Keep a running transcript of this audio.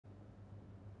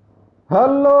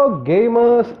Hello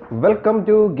gamers, welcome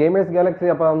to gamers Galaxy.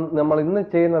 അപ്പം നമ്മൾ ഇന്ന്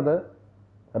ചെയ്യുന്നത്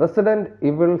റെസിഡന്റ്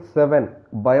ഇവിൾ 7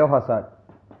 ബയോഹസാർഡ്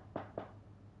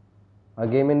ആ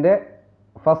ഗെയിമിൻ്റെ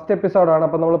ഫസ്റ്റ് എപ്പിസോഡാണ്.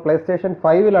 അപ്പോൾ നമ്മൾ പ്ലേ സ്റ്റേഷൻ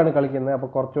 5 കളിക്കുന്നത്.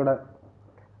 അപ്പോൾ കുറച്ചുകൂടെ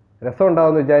രസം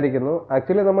ഉണ്ടാവുമെന്ന് വിചാരിക്കുന്നു.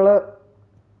 ആക്ച്വലി നമ്മൾ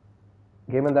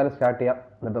ഗെയിം എന്തായാലും സ്റ്റാർട്ട് ചെയ്യാം,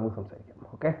 എന്നിട്ട് നമുക്ക് സംസാരിക്കാം.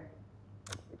 Okay,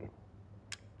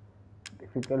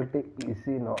 difficulty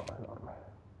easy, normal.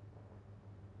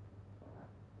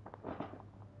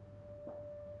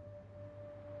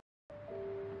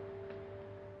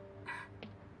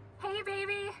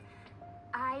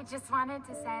 I just wanted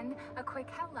to send a quick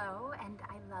hello and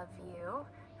I love you.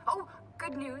 Oh,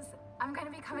 good news. I'm going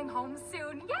to be coming home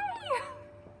soon.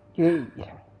 Yay!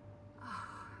 Yay. Oh,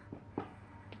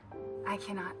 I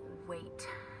cannot wait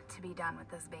to be done with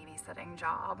this babysitting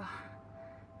job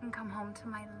and come home to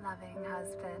my loving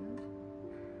husband.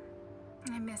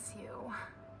 I miss you.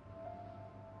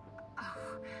 Oh,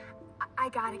 I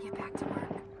got to get back to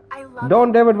work. I love Don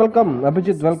David, welcome.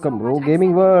 Abhijit, welcome. Bro,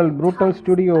 Gaming World, Brutal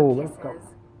Studio, welcome.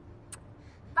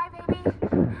 Bye, baby.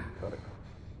 Sorry.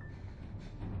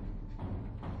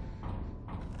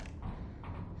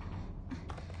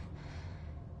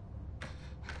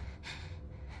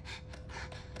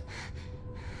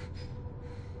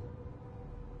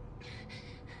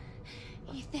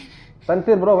 Ethan.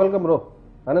 Tansir, bro, welcome, bro.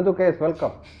 Anandu Case,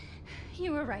 welcome.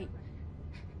 You were right.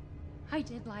 I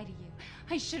did lie to you.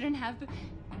 I shouldn't have.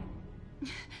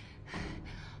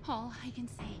 All I can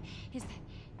say is that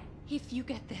if you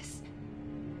get this,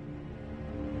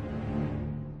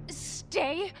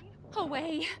 stay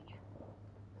away.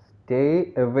 Stay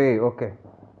away, okay.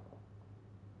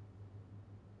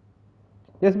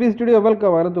 SB Studio,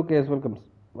 welcome. Anandu Case, welcome.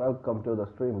 Welcome to the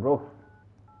stream, bro.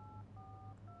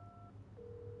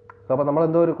 So, അപ്പോൾ നമ്മൾ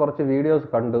എന്തോ കുറച്ച് videos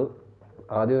കണ്ടു.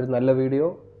 ആദ്യം ഒരു നല്ല video,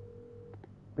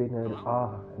 പിന്നെ ഒരു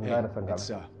എന്താ രസം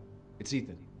കാണാൻ. It's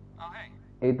Ethan. Oh, hey.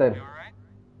 Ethan. You all right?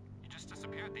 You just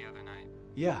disappeared the other night.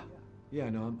 Yeah,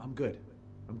 no, I'm good.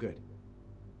 I'm good.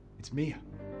 It's Mia.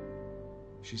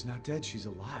 She's not dead, she's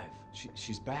alive.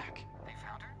 She's back. They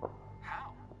found her? How?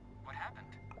 What happened?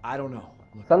 I don't know.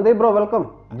 Look, Sandeep, bro, welcome.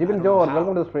 I Jibin don't know Johor, how,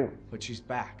 welcome to the stream. But she's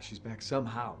back. She's back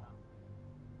somehow.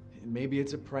 Maybe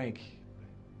it's a prank.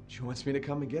 She wants me to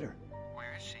come and get her.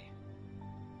 Where is she?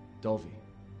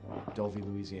 Dulvey,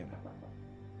 Louisiana.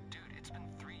 Dude, it's been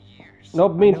 3 years.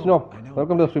 Nope means no. I know.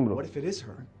 Welcome to the stream, bro. What if it is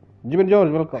her? Jibin Johor,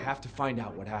 I welcome. have to find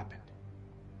out what happened.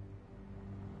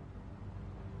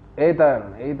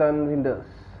 Ethan Winters.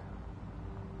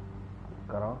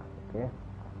 Okay.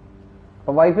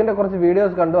 അപ്പോൾ വൈഫിൻ്റെ കുറച്ച്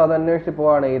videos കണ്ടു, അത് അന്വേഷിച്ച്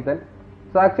പോവാണ് Ethan.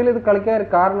 So actually ഇത് കളിക്കാൻ ഒരു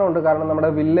കാരണമുണ്ട്. കാരണം നമ്മുടെ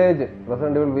village,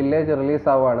 resident evil village release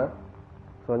ആവുകയാണ്.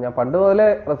 സോ ഞാൻ പണ്ട് മുതലേ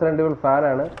റെസിഡന്റ് ഇവിൾ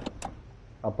ഫാനാണ്.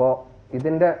 അപ്പോൾ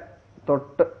ഇതിൻ്റെ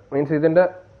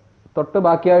തൊട്ട്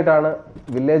ബാക്കിയായിട്ടാണ്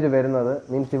വില്ലേജ് വരുന്നത്.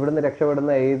 മീൻസ് ഇവിടുന്ന്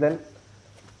രക്ഷപ്പെടുന്ന ഈതൻ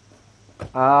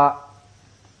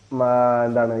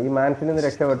ഈ മാൻഷനിൽ നിന്ന്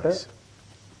രക്ഷപ്പെട്ട്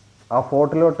ആ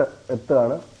ഫോർട്ടിലോട്ട്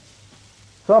എത്തുകയാണ്.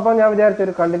 സോ അപ്പം ഞാൻ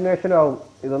വിചാരിച്ചൊരു കണ്ടിന്യൂവേഷനും ആവും,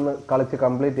 ഇതൊന്ന് കളിച്ച്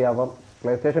കംപ്ലീറ്റ് ചെയ്യാം. അപ്പം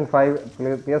പ്ലേ സ്റ്റേഷൻ 5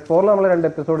 PS4 നമ്മൾ 2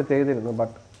 എപ്പിസോഡ് ചെയ്തിരുന്നു.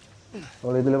 ബട്ട്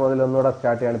നമ്മൾ ഇതിൽ മുതൽ ഒന്നുകൂടെ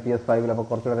സ്റ്റാർട്ട് ചെയ്യാണ് PS5. അപ്പോൾ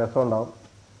കുറച്ചുകൂടെ രസം ഉണ്ടാവും.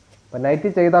 അപ്പം നൈറ്റ്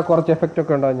ചെയ്താൽ കുറച്ച് എഫക്റ്റ്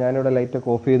ഒക്കെ ഉണ്ടാവും. ഞാനിവിടെ ലൈറ്റൊക്കെ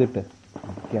ഓഫ് ചെയ്തിട്ട്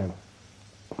ഒക്കെയാണ്.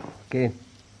 Okay,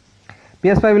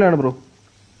 PS5 bro.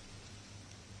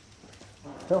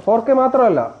 4K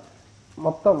മാത്രമല്ല,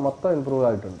 മൊത്തം ഇമ്പ്രൂവ്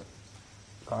ആയിട്ടുണ്ട്.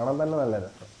 കാണാൻ തന്നെ നല്ല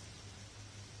രസം.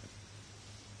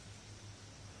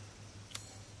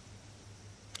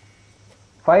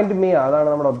 ഫൈൻഡ് മിയ, അതാണ്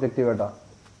നമ്മുടെ ഒബ്ജക്റ്റീവ് കേട്ടോ.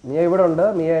 മിയ ഇവിടെ ഉണ്ട്.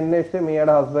 മിയ അന്വേഷിച്ച്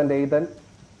മിയയുടെ ഹസ്ബൻഡ് ഈതൻ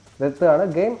എത്തുകയാണ്.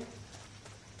 ഗെയിം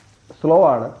സ്ലോ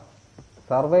ആണ്,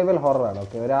 സർവൈവൽ ഹൊററാണ്.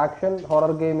 ഓക്കെ, ഒരു ആക്ഷൻ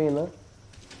ഹൊറർ ഗെയിമിൽ നിന്ന്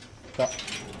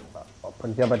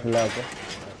പഠിക്കാൻ പറ്റില്ല. ഓക്കെ,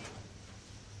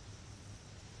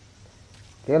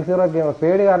 KL0 ഗെയിം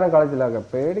പേടി കാരണം കളിച്ചില്ല. ഓക്കെ,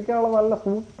 പേടിക്കാനുള്ള നല്ല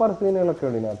സൂപ്പർ സീനുകളൊക്കെ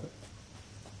ഉണ്ട് ഇതിനകത്ത്.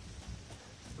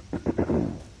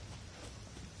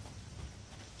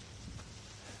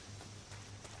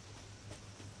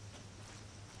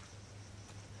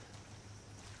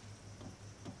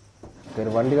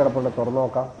 ഒരു വണ്ടി കിടപ്പുണ്ട്, തുറന്നു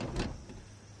നോക്കാം.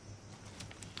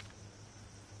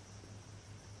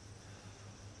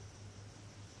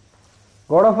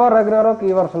 ഗോഡ് ഓഫ് വാർ റാഗ്നറോക്ക്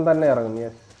ഈ വർഷം തന്നെ ഇറങ്ങും.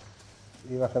 യെസ്,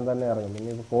 ഈ വർഷം തന്നെ ഇറങ്ങും.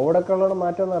 ഇനി കോവിഡൊക്കെ ഉള്ളതുകൊണ്ട്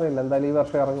മാറ്റമൊന്നും അറിയില്ല, എന്തായാലും ഈ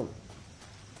വർഷം ഇറങ്ങും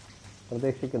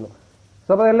പ്രതീക്ഷിക്കുന്നു. സോ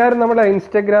അപ്പോൾ എല്ലാവരും നമ്മുടെ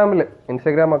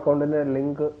ഇൻസ്റ്റഗ്രാം അക്കൗണ്ടിൻ്റെ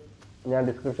ലിങ്ക് ഞാൻ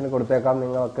ഡിസ്ക്രിപ്ഷനിൽ കൊടുത്തേക്കാം.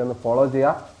 നിങ്ങളൊക്കെ ഒന്ന് ഫോളോ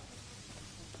ചെയ്യാം.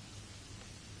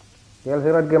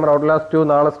 KL0 ഗെയിമർ ഔട്ട്ലാസ്റ്റ് 2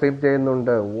 നാളെ സ്ട്രീം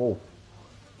ചെയ്യുന്നുണ്ട്.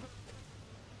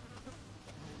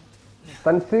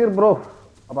 തൻസീർ ബ്രോ,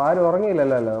 അപ്പോൾ ആരും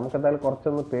ഉറങ്ങിയില്ലല്ലോ അല്ലേ? നമുക്ക് എന്തായാലും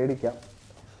കുറച്ചൊന്ന് പേടിക്കാം.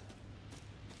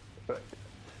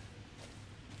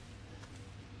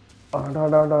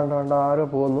 ആരോ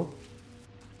പോകുന്നു.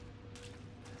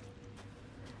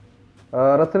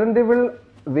 റെസിഡന്റ് ഇവിൾ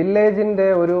വില്ലേജിന്റെ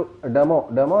ഒരു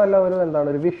ഡെമോ അല്ല, ഒരു എന്താണ്,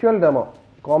 ഒരു വിഷ്വൽ ഡെമോ.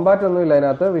 കോമ്പാറ്റ് ഒന്നുമില്ല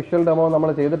അതിനകത്ത്. വിഷ്വൽ ഡെമോ നമ്മൾ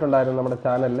ചെയ്തിട്ടുണ്ടായിരുന്നു നമ്മുടെ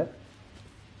ചാനലിൽ.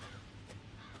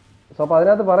 സോ അപ്പോൾ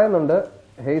അതിനകത്ത് പറയുന്നുണ്ട്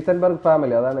ഹെയ്സൻബർഗ്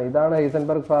ഫാമിലി, ഇതാണ്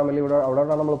ഹെയ്സൻബർഗ് ഫാമിലി.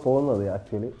 അവിടെയാണ് നമ്മൾ പോകുന്നത്.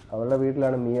 ആക്ച്വലി അവരുടെ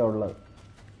വീട്ടിലാണ് മിയ ഉള്ളത്.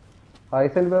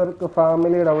 ഹൈസൻബർഗ്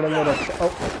ഫാമിലിയുടെ അവിടെ നിന്ന്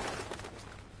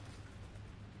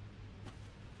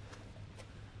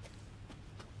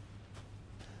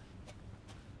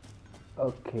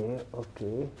ഓക്കെ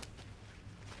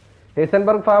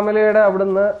ഹൈസൻബർഗ് ഫാമിലിയുടെ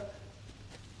അവിടുന്ന്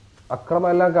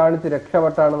അക്രമമെല്ലാം കാണിച്ച്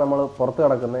രക്ഷപ്പെട്ടാണ് നമ്മൾ പുറത്ത്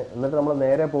കിടക്കുന്നത്. എന്നിട്ട് നമ്മൾ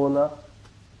നേരെ പോകുന്ന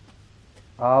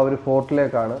ആ ഒരു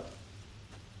ഫോർട്ടിലേക്കാണ്.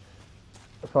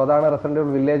 സോ അതാണ് റെസിഡന്റ്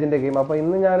ഇവിൾ വില്ലേജിന്റെ ഗെയിം. അപ്പോൾ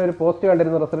ഇന്ന് ഞാനൊരു പോസ്റ്റ്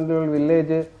കണ്ടിരുന്നു. Resident evil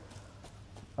village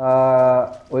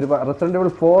resident evil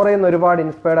 4 നിന്ന് ഒരുപാട്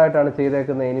ഇൻസ്പയർഡ് ആയിട്ടാണ്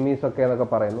ചെയ്തേക്കുന്ന എനിമീസ് ഒക്കെ എന്നൊക്കെ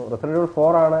പറയുന്നു. റെസിഡന്റ് ഇവിൾ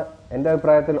 4 ആണ് എൻ്റെ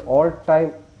അഭിപ്രായത്തിൽ all time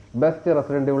best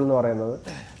resident evil എന്ന് പറയുന്നത്.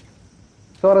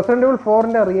 സോ റെസിഡന്റ് ഇവിൾ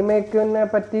 4ന്റെ റീമേക്കിനെ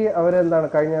പറ്റി അവരെന്താണ്,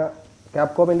 കഴിഞ്ഞ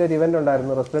ക്യാപ്കോമിന്റെ ഒരു ഇവന്റ്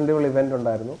ഉണ്ടായിരുന്നു, റെസിഡന്റ് ഇവിൾ ഇവന്റ്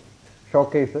ഉണ്ടായിരുന്നു,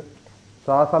 ഷോക്കേസ്. സോ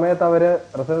ആ സമയത്ത് അവർ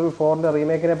റെസിഡന്റ് ഇവിൾ 4ന്റെ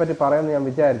റീമേക്കിനെ പറ്റി പറയുമെന്ന് ഞാൻ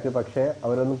വിചാരിച്ചു, പക്ഷേ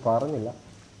അവരൊന്നും പറഞ്ഞില്ല.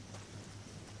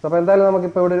 സോ അപ്പോൾ എന്തായാലും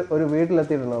നമുക്കിപ്പോൾ ഇവിടെ ഒരു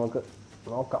വീട്ടിലെത്തിയിട്ടുണ്ട്. നമുക്ക്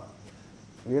നോക്കാം.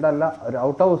 വീടല്ല, ഒരു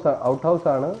ഔട്ട് ഹൗസ്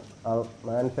ആണ്.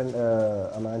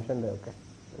 മാൻഷന്റെ okay.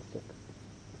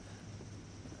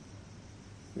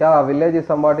 Village is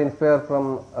somewhat inspire from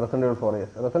resident evil 4.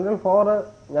 Resident evil 4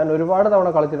 ഞാൻ ഒരുപാട് തവണ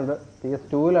കളിച്ചിട്ടുണ്ട്.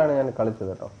 PS2 ഞാൻ കളിച്ചത്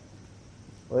കേട്ടോ.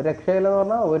 ഒരു രക്ഷയില്ലെന്ന്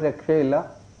പറഞ്ഞാൽ ഒരു രക്ഷയില്ല.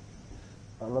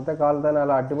 അന്നത്തെ കാലത്ത് തന്നെ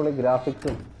നല്ല അടിപൊളി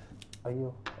ഗ്രാഫിക്സും.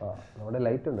 അയ്യോ നമ്മുടെ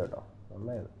ലൈറ്റ് ഉണ്ട് കേട്ടോ,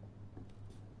 നന്നായത്.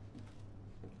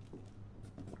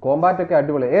 കോമ്പാറ്റ് ഒക്കെ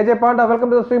അടിപൊളി. J Panda, welcome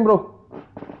to the stream bro.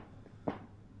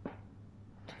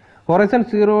 Horizon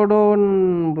zero Don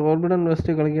forbidden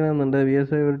west കളിക്കണമെന്നുണ്ട്.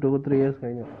 PS5 ഒരു 2-3 years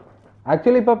കഴിഞ്ഞു.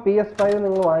 ആക്ച്വലി ഇപ്പോൾ PS5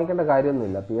 നിങ്ങൾ വാങ്ങിക്കേണ്ട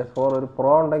കാര്യമൊന്നുമില്ല. PS4 ഒരു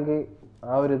പ്രോ ഉണ്ടെങ്കിൽ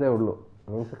ആ ഒരു ഇതേ ഉള്ളൂ.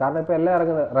 മീൻസ് കാരണം ഇപ്പോൾ എല്ലാം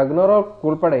ഇറങ്ങുന്നത് റഗ്നറോക്ക്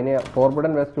ഉൾപ്പെടെ, ഇനി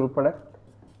ഫോർബിഡൻ വെസ്റ്റ് ഉൾപ്പെടെ,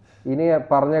 ഇനി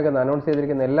പറഞ്ഞേക്കുന്ന അനൗൺസ്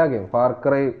ചെയ്തിരിക്കുന്ന എല്ലാ ഗെയിമും, ഫാർ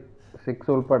ക്രൈ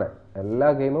 6 ഉൾപ്പെടെ എല്ലാ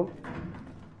ഗെയിമും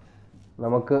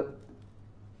നമുക്ക്,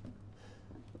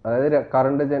 അതായത്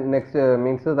കറണ്ട് നെക്സ്റ്റ്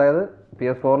മീൻസ് അതായത്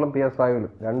PS4ലും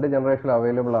PS5ലും 2 ജനറേഷനിലും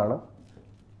അവൈലബിൾ ആണ്.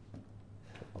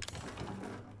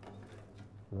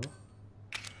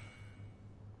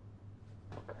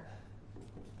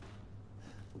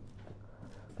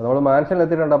 നമ്മൾ മാൻഷനിൽ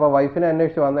എത്തിയിട്ടുണ്ട്. അപ്പോൾ വൈഫിനെ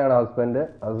അന്വേഷിച്ച് വന്നതാണ്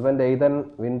husband Ethan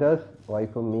winter's,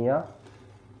 wife Miya.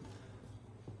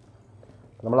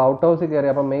 നമ്മൾ ഔട്ട് ഹൗസിൽ കയറി.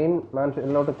 അപ്പം മെയിൻ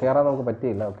മാൻഷനിലോട്ട് കയറാൻ നമുക്ക്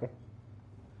പറ്റിയില്ല. ഓക്കെ,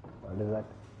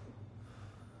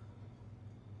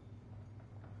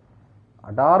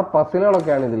 അടാർ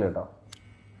പസിലുകളൊക്കെയാണ് ഇതിൽ കേട്ടോ.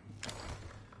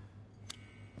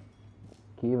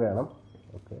 കീ വേണം.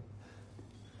 ഓക്കെ,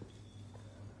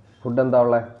 ഫുഡ് എന്താ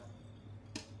ഉള്ളത്?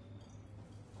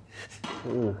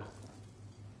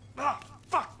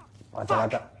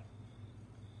 പാറ്റ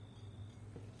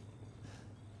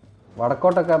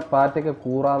വടക്കോട്ടൊക്കെ പാറ്റയ്ക്ക്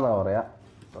കൂറാന്നാ പറയാ,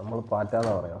 നമ്മൾ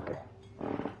പാറ്റാന്നാ പറയാ. Okay,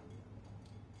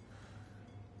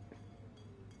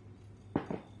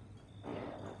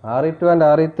 RE2 and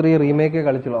RE3 remake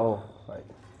കളിച്ചുള്ളൂ.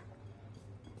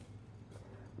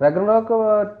 റഗ്നറോക്ക്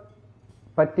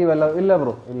പറ്റി വല്ല ഇല്ല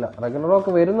ബ്രോ, ഇല്ല.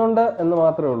 റഗ്നറോക്ക് വരുന്നുണ്ട് എന്ന്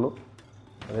മാത്രമേ ഉള്ളൂ.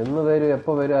 എന്ന് വരും,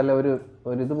 എപ്പോൾ വരും, അല്ല ഒരു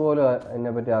ഇതുപോലും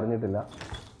എന്നെ പറ്റി അറിഞ്ഞിട്ടില്ല.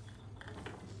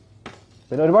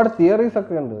 പിന്നെ ഒരുപാട് തിയറീസ്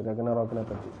ഒക്കെ ഉണ്ട് റഗ്നറോക്കിനെ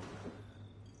പറ്റി.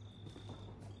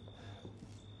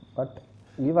 ബട്ട്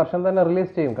ഈ വർഷം തന്നെ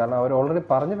റിലീസ് ചെയ്യും, കാരണം അവർ ഓൾറെഡി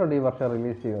പറഞ്ഞിട്ടുണ്ട് ഈ വർഷം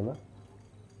റിലീസ് ചെയ്യുമെന്ന്.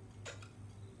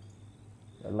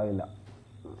 വെള്ളമില്ല.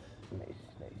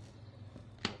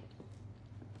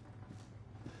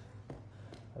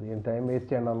 അധികം ടൈം വേസ്റ്റ്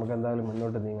ചെയ്യണ്ട, നമുക്ക് എന്തായാലും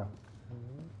മുന്നോട്ട് നീങ്ങാം.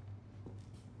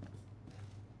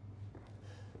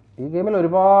 ഈ ഗെയിമിൽ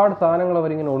ഒരുപാട് സാധനങ്ങൾ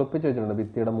അവരിങ്ങനെ ഒളിപ്പിച്ച് വെച്ചിട്ടുണ്ട്,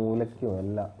 ഭിത്തിയുടെ മൂലയ്ക്കും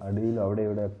എല്ലാം, അടിയിലും അവിടെ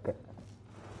ഇവിടെയൊക്കെ.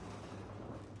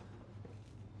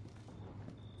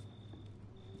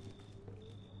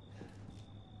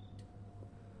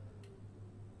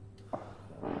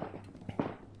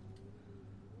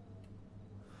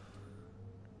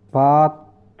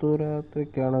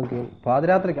 പാതിരാത്രിക്കാണോ ഗെയിം?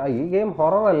 പാതിരാത്രിക്ക്. ഈ ഗെയിം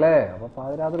ഹൊറർ അല്ലേ, അപ്പൊ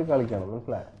പാതിരാത്രി കളിക്കണം,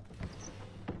 മനസ്സിലായോ?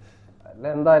 അല്ല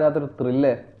എന്താ അതിനകത്തൊരു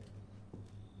ത്രില്ലേ?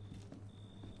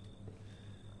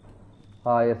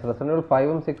 Yes, resident evil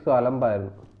 5ഉം 6ഉം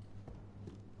അലമ്പായിരുന്നു.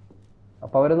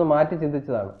 അപ്പൊ അവരൊന്ന് മാറ്റി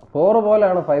ചിന്തിച്ചതാണ്. 4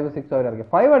 പോലെയാണ് 5, 6 അവർ ഇറക്കി.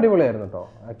 5 അടിപൊളിയായിരുന്നു കേട്ടോ.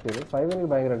 ആക്ച്വലി 5 എനിക്ക്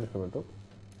ഭയങ്കരമായിട്ട് ഇഷ്ടപ്പെട്ടു.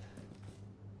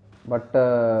 ബട്ട്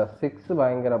 6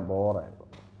 ഭയങ്കര ബോറായിരുന്നു.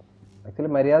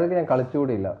 ആക്ച്വലി മര്യാദയ്ക്ക് ഞാൻ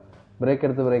കളിച്ചുകൂടിയില്ല. ബ്രേക്ക്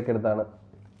എടുത്താണ്.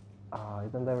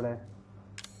 ഇതെന്താ ഇവിടെ?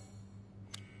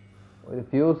 ഒരു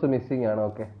ഫ്യൂസ് മിസ്സിങ് ആണ്.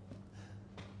 ഓക്കെ,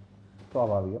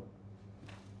 സ്വാഭാവികം.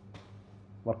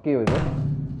 വർക്ക് ചെയ്യുമോ ഇത്?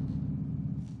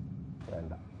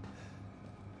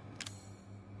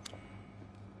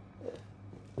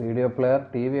 Video player,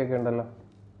 TV ഒക്കെ ഉണ്ടല്ലോ.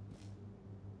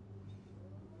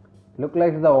 Look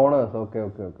like the owners. Okay.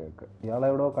 ഇയാളെ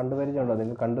എവിടെയോ കണ്ടുപരിചയമുണ്ടോ?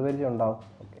 നിങ്ങൾക്ക് കണ്ടുപരിചയം ഉണ്ടാവും.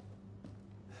 ഓക്കെ.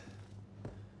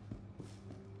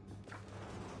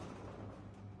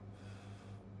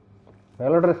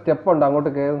 മേലോട്ടൊരു സ്റ്റെപ്പ് ഉണ്ട്,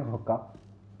 അങ്ങോട്ട് കയറി നോക്കാം.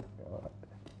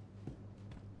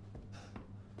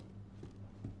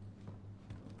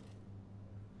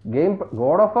 ഗെയിം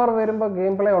ഗോഡ് ഓഫ് വാർ വരുമ്പോൾ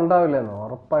ഗെയിം പ്ലേ ഉണ്ടാവില്ലെന്നോ?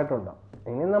 ഉറപ്പായിട്ടുണ്ടാവും.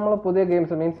 ഇനി നമ്മൾ പുതിയ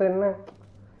ഗെയിംസ് മീൻസ് തന്നെ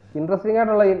ഇൻട്രസ്റ്റിംഗ്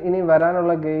ആയിട്ടുള്ള ഇനി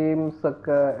വരാനുള്ള ഗെയിംസ്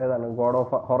ഒക്കെ ഏതാണ്? ഗോഡ്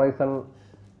ഓഫ് ഹൊറൈസൺ,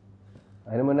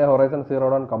 അതിന് മുന്നേ ഹൊറൈസൺ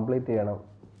 0 Dawn കംപ്ലീറ്റ് ചെയ്യണം.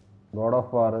 God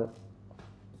of war,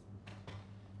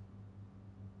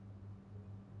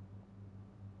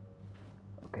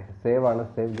 okay save ആണ്,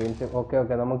 സേവ് ഗെയിംസ്.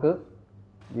 ഓക്കെ നമുക്ക്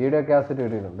വീഡിയോ കാസറ്റ്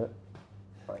കിട്ടിയിട്ടുണ്ട്.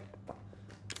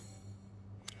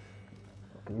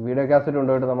 വീഡിയോ കാസറ്റ്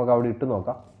കൊണ്ടുപോയിട്ട് നമുക്ക് അവിടെ ഇട്ട്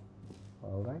നോക്കാം.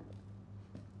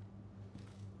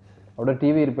 അവിടെ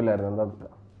TV ഇരിപ്പില്ലായിരുന്നു. എന്താ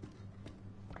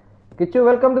Kichu,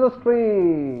 welcome to the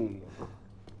stream.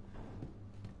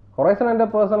 Horizon എൻ്റെ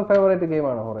പേഴ്സണൽ ഫേവറേറ്റ്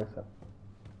ഗെയിമാണ് ഹൊറൈസൺ.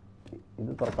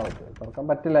 ഇത് തുറക്കാൻ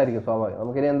പറ്റില്ലായിരിക്കും, സ്വാഭാവികം.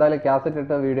 നമുക്കിനി എന്തായാലും കാസറ്റ്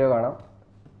ഇട്ട് വീഡിയോ കാണാം.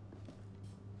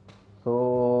 So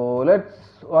let's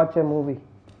watch A movie.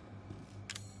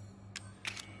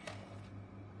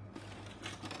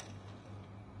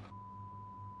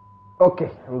 Okay,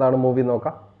 എന്താണ് മൂവി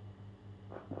നോക്കാം.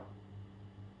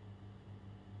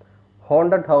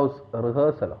 Haunted house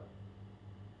റിഹേഴ്സലോ?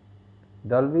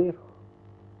 ഡൽവി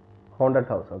haunted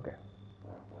house. Okay.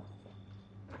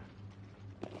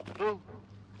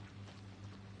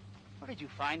 Where did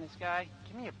you find this guy?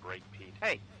 Give me a break, Pete.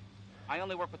 Hey, I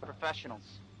only work with professionals.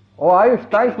 Oh, Ayush,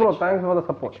 thanks bro, thanks for the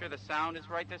support. Make sure the sound is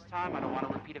right this time. I don't want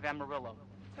a repeat of Amarillo.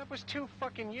 That was 2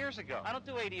 fucking years ago. I don't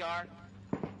do ADR.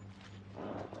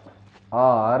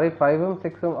 RE5-ഉം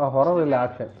 6-ഉം ഹൊററില്ല,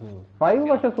 action. 5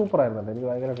 പക്ഷെ super ആയിരുന്നു, എനിക്ക്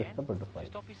ഭയങ്കരമായിട്ട് ഇഷ്ടപ്പെട്ടു.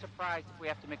 Just don't be surprised if we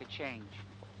have to make a change.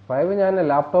 5 ഞാൻ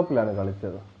ലാപ്ടോപ്പിലാണ്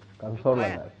കളിച്ചത്,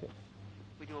 കൺസോളിലല്ല.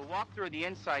 We do a walkthrough of the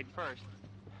inside first,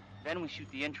 then we shoot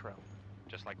the intro.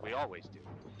 Just like we always do.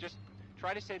 Just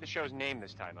try to say the show's name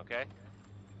this time, okay?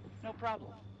 No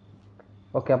problem.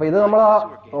 Okay, അപ്പൊ ഇത് നമ്മൾ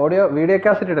audio video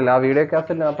cassette ഇട്ടില്ല, ആ video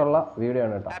കാസറ്റിനകത്തുള്ള video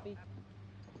ആണ് കേട്ടോ. Happy?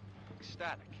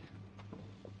 Ecstatic.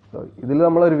 ഇതിൽ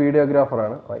നമ്മളൊരു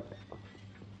വീഡിയോഗ്രാഫറാണ്. Right.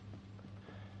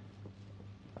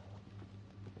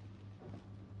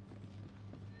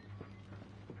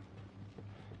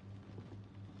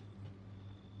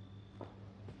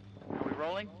 Are we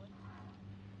rolling?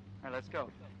 All right, let's go.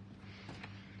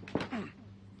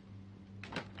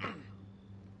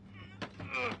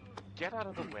 Get out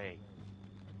of the way.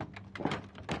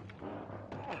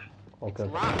 Okay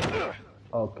It's locked.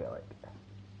 Okay right.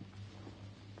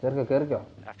 കേറിക്കോ.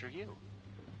 After you.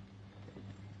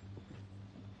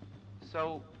 So,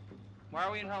 why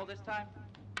are we in hell this time?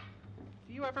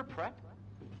 Do you ever prep?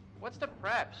 What's the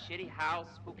prep? Shitty house,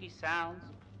 spooky sounds?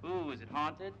 Ooh, is it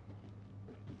haunted?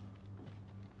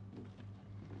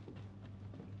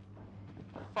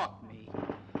 Fuck me.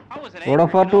 I was an God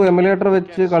of war 2 emulator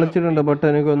വെച്ച് കളിച്ചിട്ടുണ്ട്, but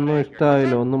എനിക്കൊന്നും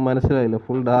ഇഷ്ടമായില്ല, ഒന്നും മനസ്സിലായില്ല.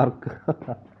 Full dark.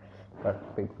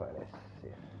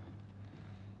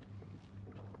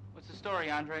 What's the story,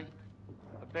 Andre?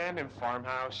 Abandoned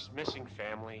farmhouse, missing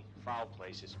family, foul play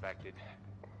suspected.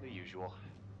 The usual.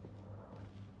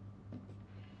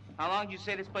 How long did you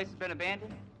say this place has been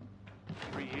abandoned?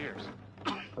 3 years.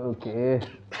 Okay,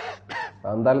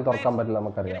 എന്തായാലും തുറക്കാൻ പറ്റില്ല, Get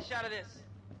നമുക്കറിയാം. a shot of this.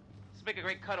 Let's make a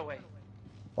great cutaway.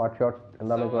 What shot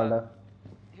എന്താണ് വേണ്ടത്?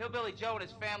 Hillbilly Joe and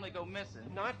his family go missing.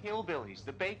 Not hillbillies,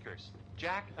 the Bakers.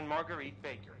 Jack and Marguerite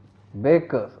Baker.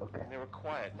 Baker's. Okay. And they were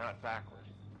quiet, not backward.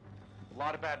 A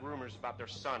lot of bad rumors about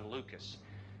their son, Lucas.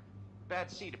 Bad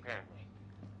seed, apparently.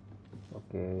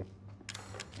 Okay.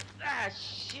 Ah,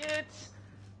 shit!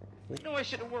 You know I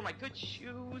should have worn my good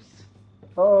shoes.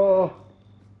 Oh,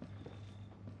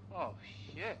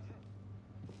 shit.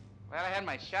 Glad I had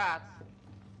my shots.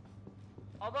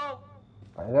 Although,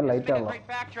 ഭയങ്കര this light would make a ആണല്ലോ. great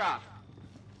backdrop.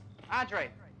 Andre,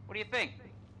 what do you think?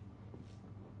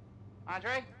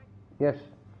 Andre? Yes.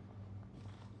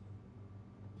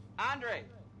 Andre!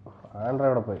 ആൻഡ്ര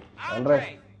എവിടെ പോയി? ആൻഡ്ര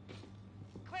Andre!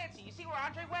 Clancy, you see where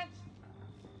Andre went?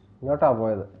 ഇങ്ങോട്ടാ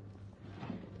പോയത്.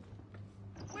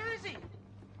 Where is he?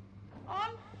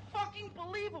 Unfucking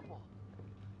believable.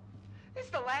 This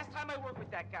is the last time I work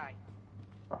with that guy.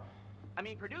 I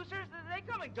mean, producers, they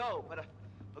come and go, but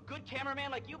a good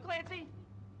cameraman like you, Clancy?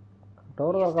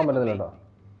 Door തുറക്കാൻ പറ്റുന്നില്ല കേട്ടോ.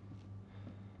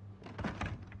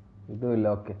 ഇതുമില്ല.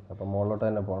 Okay, അപ്പം മുകളിലോട്ട്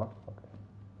തന്നെ പോകണം. Okay,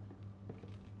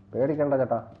 പേടിക്കണ്ട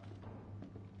ചേട്ടാ.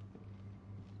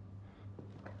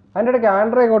 അതിൻ്റെ ഇടയ്ക്ക്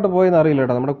ആൻഡ്രോ ഇങ്ങോട്ട് പോയെന്ന് അറിയില്ല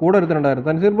കേട്ടോ. നമ്മുടെ കൂടെ ഒരുത്തനുണ്ടായിരുന്നു.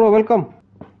 Thanseer bro, welcome.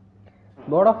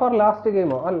 God of war last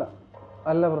ഗെയിമോ?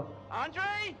 അല്ല ബ്രോ. Andre?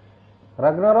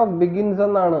 Ragnarok Begins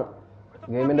എന്നാണ്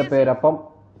ഗെയിമിന്റെ പേര്. അപ്പം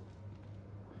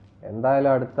എന്തായാലും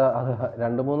അടുത്ത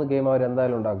 2-3 ഗെയിം അവർ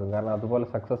എന്തായാലും ഉണ്ടാക്കും, കാരണം അതുപോലെ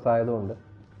സക്സസ് ആയതുകൊണ്ട്.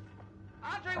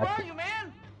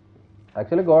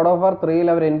 Actually God of war 3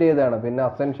 our end ചെയ്തതാണ്. പിന്നെ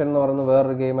അസെൻഷൻ എന്ന് പറയുന്ന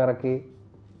വേറൊരു ഗെയിം ഇറക്കി,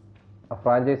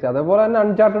 ഫ്രാഞ്ചൈസി. അതേപോലെ തന്നെ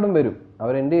അൺചാർട്ടഡും വരും,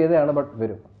 അവർ എൻഡ് ചെയ്തതാണ്, ബട്ട്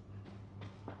വരും.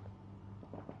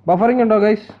 ബഫറിംഗ് ഉണ്ടോ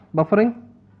guys? Buffering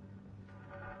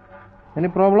any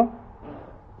problem?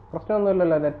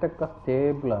 പ്രശ്നമൊന്നുമില്ലല്ലോ, നെറ്റൊക്കെ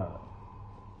stable ആണ്.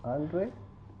 ആൻഡ്രേ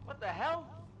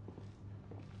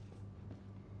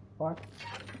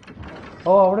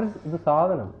ഓ അവിടെ ഇത്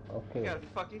സാധനം. ഓക്കെ,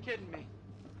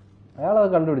 അയാളത്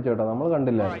കണ്ടുപിടിച്ചു കേട്ടോ, നമ്മൾ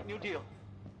കണ്ടില്ല.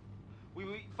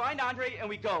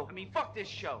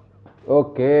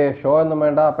 ഓക്കെ, ഷോ ഒന്നും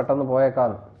വേണ്ട, പെട്ടെന്ന്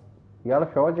പോയേക്കാന്ന്. ഇയാളെ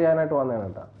ഷോ ചെയ്യാനായിട്ട് വന്നതാണ്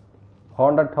കേട്ടോ.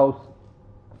 Haunted house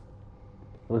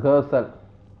rehearsal.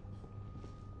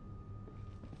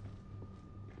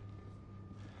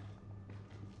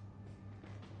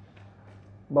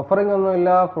 ബഫറിംഗ് ഒന്നുമില്ല,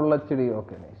 full HD.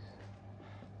 Okay, nice.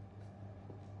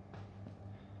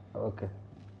 Okay,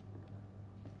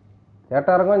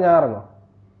 ചേട്ടാ ഇറങ്ങോ ഞാൻ ഇറങ്ങോ?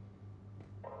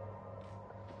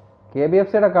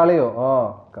 KBFCയുടെ കളിയോ?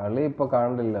 കളി ഇപ്പൊ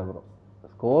കാണില്ല ബ്രോ,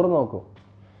 സ്കോർ നോക്കൂ.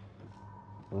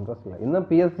 ഇൻട്രസ്റ്റ് ഇല്ല. ഇന്ന്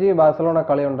PSG ബാഴ്സലോണ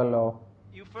കളി ഉണ്ടല്ലോ.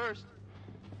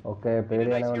 ഓക്കെ,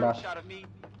 പേടിയാനെ വേണ്ട.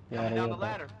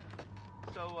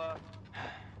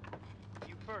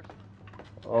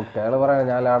 ഓക്കെ, അയാൾ പറയാം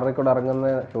ഞാൻ ലാഡറിൽ കൂടെ ഇറങ്ങുന്ന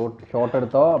ഷോട്ട്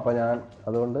എടുത്തോ, അപ്പൊ ഞാൻ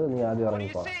അതുകൊണ്ട് നീ ആദ്യം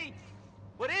ഇറങ്ങിക്കോ.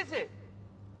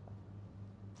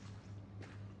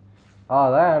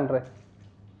 അതാ ആൻഡ്രേ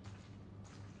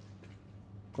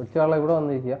കൊച്ചാളെ ഇവിടെ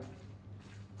വന്നിരിക്കുക.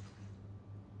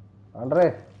 ആൻഡ്രേ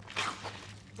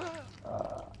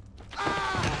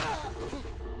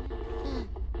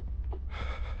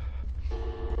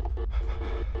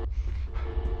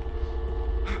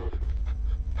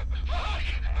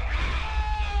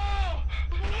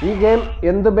ഈ ഗെയിം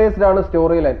എന്ത് ബേസ്ഡ് ആണ്?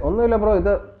 സ്റ്റോറി ലൈൻ ഒന്നുമില്ല ബ്രോ,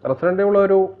 ഇത് റെസിഡന്റ് ഈവിൾ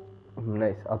ഒരു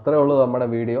നൈസ്, അത്രേ ഉള്ളൂ നമ്മുടെ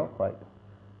വീഡിയോ. റൈറ്റ്,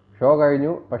 ഷോ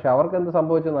കഴിഞ്ഞു. പക്ഷെ അവർക്ക് എന്ത്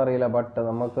സംഭവിച്ചെന്ന് അറിയില്ല, ബട്ട്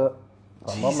നമുക്ക്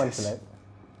സംഭവം മനസ്സിലായി.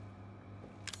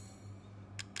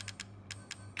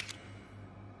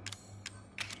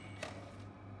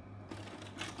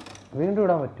 വീണ്ടും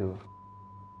ഇടാൻ പറ്റുമോ?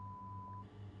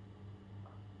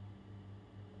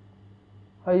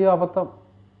 അയ്യോ, അബദ്ധം.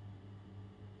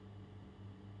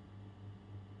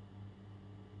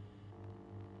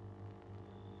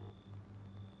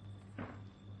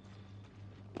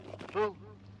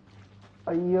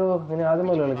 അയ്യോ, ഇനി ആദ്യം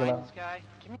പോലെ കളിക്കണം.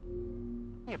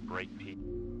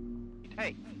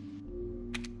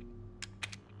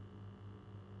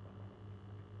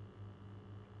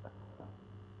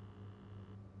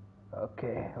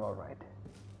 Okay, alright.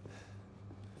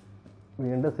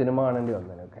 വീണ്ടും സിനിമ കാണേണ്ടി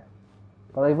വന്നതിനൊക്കെ.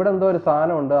 അപ്പോൾ ഇവിടെ എന്തോ ഒരു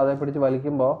സാധനം ഉണ്ട്, അതേ പിടിച്ച്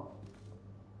വലിക്കുമ്പോൾ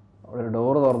അവിടെ ഒരു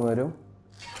ഡോറ് തുറന്നു വരും.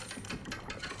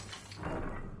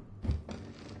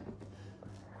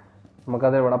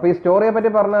 നമുക്കത് വേണം. അപ്പോൾ ഈ സ്റ്റോറിയെ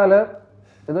പറ്റി പറഞ്ഞാൽ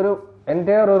ഇതൊരു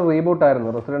എൻറ്റയർ ഒരു റീബൂട്ടായിരുന്നു.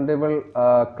 റെസിഡന്റ് ഈവിൾ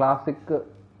ക്ലാസിക്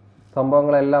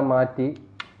സംഭവങ്ങളെല്ലാം മാറ്റി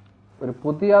ഒരു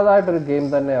പുതിയതായിട്ടൊരു ഗെയിം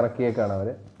തന്നെ ഇറക്കിയേക്കാണ് അവർ.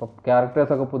 അപ്പോൾ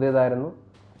ക്യാരക്ടേഴ്സൊക്കെ പുതിയതായിരുന്നു.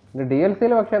 പിന്നെ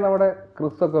DLCയിൽ പക്ഷേ നമ്മുടെ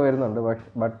ക്രിസൊക്കെ വരുന്നുണ്ട്.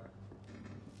 ബട്ട്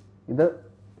ഇത്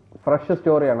ഫ്രഷ്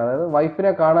സ്റ്റോറിയാണ്. അതായത്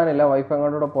വൈഫിനെ കാണാനില്ല, വൈഫ്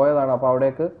അങ്ങോട്ടൂടെ പോയതാണ്. അപ്പോൾ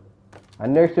അവിടേക്ക്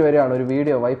അന്വേഷിച്ച് വരികയാണ്. ഒരു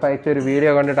വീഡിയോ, വൈഫ് അയച്ച ഒരു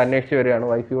വീഡിയോ കണ്ടിട്ട് അന്വേഷിച്ച് വരികയാണ്,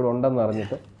 വൈഫ് ഇവിടെ ഉണ്ടെന്ന്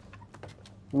അറിഞ്ഞിട്ട്.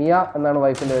 മിയ എന്നാണ്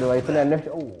വൈഫിൻ്റെ ഒരു. വൈഫിനെ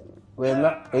അന്വേഷിച്ച് വരുന്ന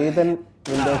ഏതൻ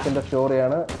വിൻഡോസിന്റെ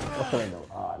സ്റ്റോറിയാണ്.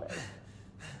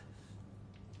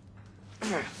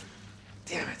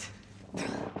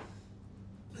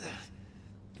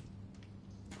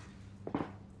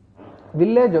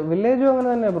 വില്ലേജും അങ്ങനെ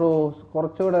തന്നെ ബ്രോ,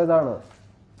 കുറച്ചുകൂടെ ഇതാണ്,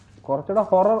 കുറച്ചുകൂടെ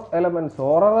ഹൊറർ എലമെന്റ്സ്.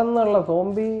 ഹൊറർ എന്നുള്ള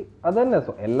സോംബി അത് തന്നെ,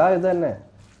 എല്ലാം ഇത് തന്നെ.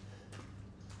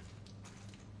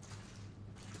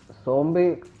 സോംബി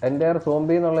എൻ്റയർ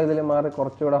സോംബി എന്നുള്ള ഇതിൽ മാറി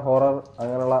കുറച്ചുകൂടെ ഹൊറർ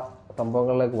അങ്ങനെയുള്ള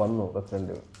സംഭവങ്ങളിലേക്ക് വന്നു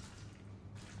റെസിഡന്റ് ഈവിൾ.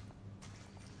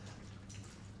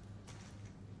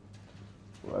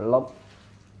 വെള്ളം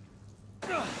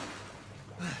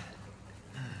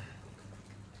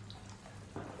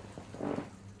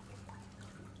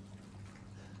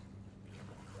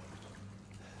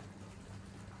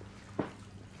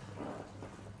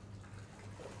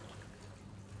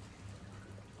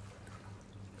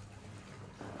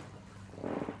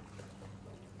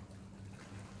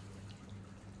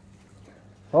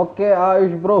okay.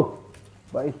 Ayush bro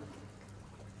bye.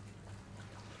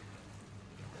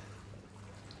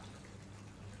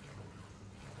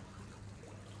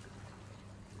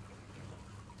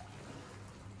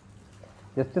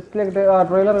 Justice league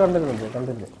trailer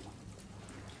കണ്ടിരുന്നു.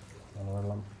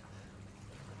 വെള്ളം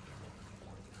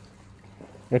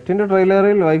 8ന്റെ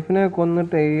ട്രെയിലറിൽ വൈഫിനെ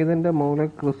കൊന്നിട്ട് ഏതിന്റെ മൂലെ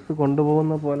ക്രിസ്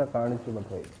കൊണ്ടുപോകുന്ന പോലെ കാണിച്ചു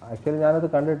പക്ഷേ ആക്ച്വലി ഞാനത്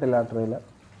കണ്ടിട്ടില്ല ആ ട്രെയിലർ.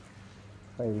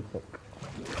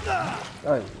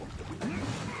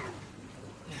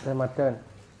 മറ്റവൻ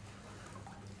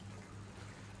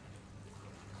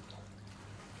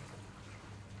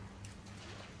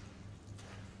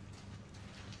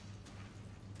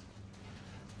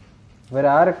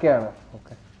ഇവരാരൊക്കെയാണ്?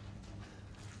 ഓക്കെ,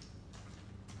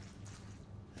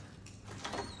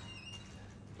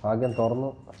 ഭാഗ്യം തുറന്നു.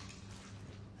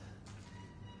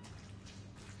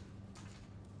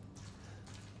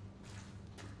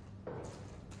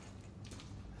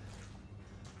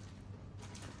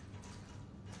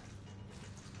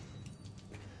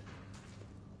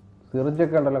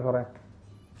 സിറിഞ്ചൊക്കെ ഉണ്ടല്ലോ കുറെ.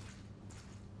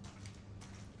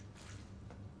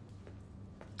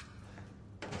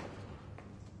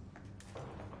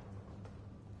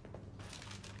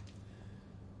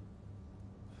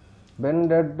 ബെൻ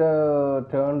ഡെഡ്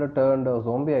ടേൺഡ്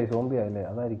സോംബി ആയില്ലേ?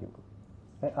 അതായിരിക്കും.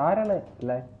 ആരാണ്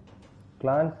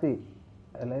ക്ലാൻസി?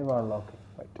 ലൈവ് ആണല്ലോ. Okay,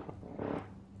 right.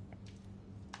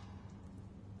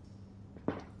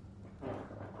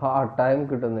 ടൈം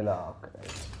കിട്ടുന്നില്ല. ഓക്കെ,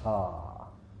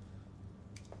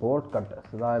 ബോട്ട്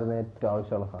കട്ടേഴ്സ് ഇതായിരുന്നു ഏറ്റവും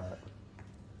ആവശ്യമുള്ള സാധനം.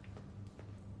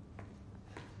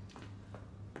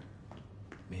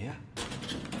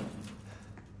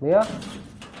 മിയ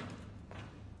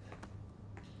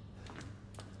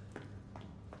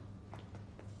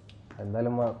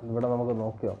എന്തായാലും ഇവിടെ നമുക്ക്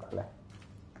നോക്കി നോക്കാം അല്ലേ?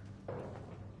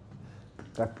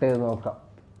 കട്ട് ചെയ്ത് നോക്കാം.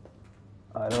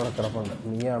 ആരോടെ കിടപ്പുണ്ട്?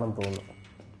 നീയാണെന്ന് തോന്നുന്നു.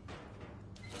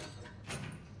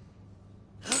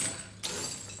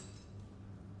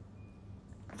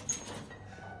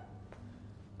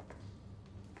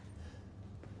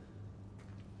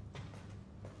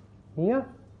 Mia?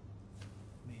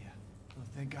 Mia. Oh,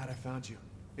 thank God I found you.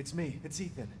 It's me. It's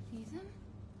Ethan. Ethan?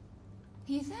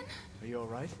 Ethan? Are you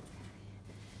all right?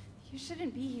 You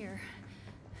shouldn't be here.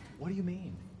 What do you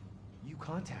mean? You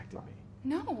contacted me.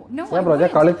 No, ഞാൻ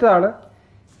project കളിച്ചതാണ്.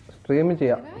 Stream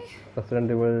ചെയ്യാം. Did I?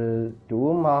 Resident evil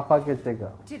 2 ഹാഫാക്കി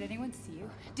വെച്ചേക്കാം. Did anyone see you?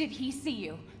 Did he see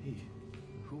you? Hey,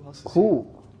 who else is Who?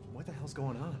 here? What the hell's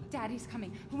going on? Daddy's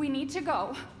coming. We need to go.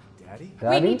 Daddy?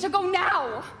 We need to go now!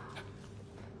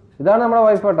 ഇതാണ് നമ്മുടെ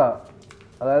wife കേട്ടാ.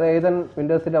 അതായത് ഏതൻ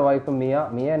വിൻഡോസിന്റെ wife Miya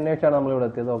അന്വേഷിച്ചാണ് നമ്മൾ ഇവിടെ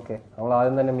എത്തിയത്. Okay, നമ്മൾ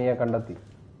ആദ്യം തന്നെ മിയ കണ്ടെത്തി.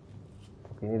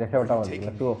 ഇനി രക്ഷപ്പെട്ടാൽ മതി.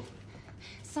 Let's go.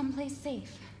 Someplace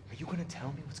safe. Are you gonna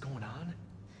tell me what's going on?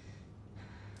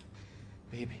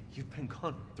 Baby, you've been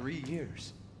gone 3 years.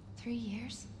 3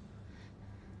 years?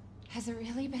 Has it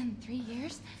really been 3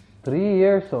 years? 3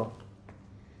 yearsോ?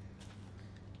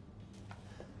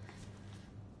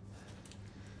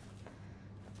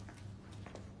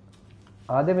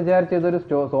 ആദ്യം വിചാരിച്ച ഇതൊരു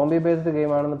സോംബി ബേസ്ഡ്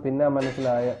ഗെയിം ആണെന്ന് പിന്നെ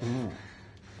മനസ്സിലായ.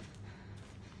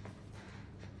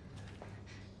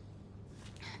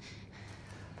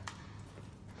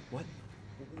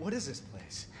 What is this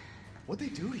place? What'd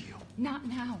they do to you? Not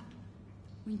now.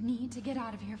 We need to get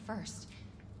out of here first.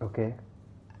 Okay.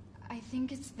 I think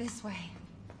it's this way.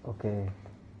 Okay.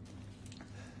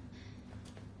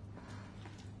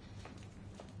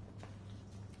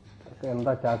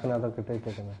 എന്താ ചാക്കിനകത്തൊക്കെ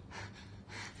ഇട്ടേക്കുന്നത്?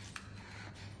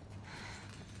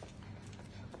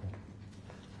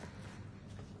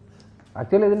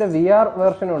 Actually ഇതിന്റെ VR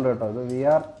വേർഷനും ഉണ്ട് കേട്ടോ. ഇത്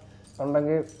VR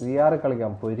ഉണ്ടെങ്കിൽ VR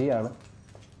കളിക്കാം. പൊരിയാണ്.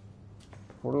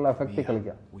 ഫുൾ എഫക്റ്റ്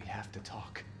കളിക്കാം. We have to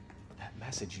talk. That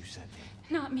message you sent me.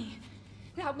 Not me.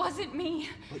 That wasn't me.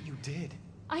 But you did.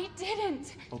 I didn't.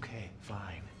 Okay,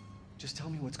 fine. Just tell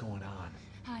me what's going on.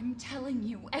 I'm telling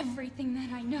you everything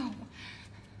that I know.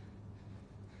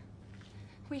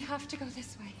 We have to go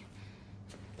this way.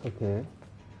 Okay.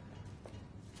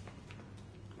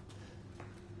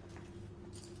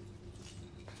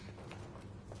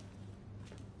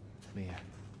 Mia,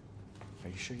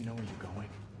 are you sure you know where you're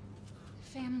going?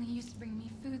 Family used to bring me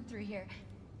food through here.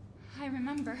 I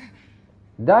remember.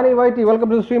 Danny Whitey, welcome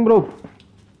to the stream, bro.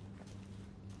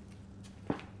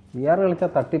 VR കളിച്ചാൽ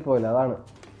തട്ടിപ്പോയില്ല, അതാണ്.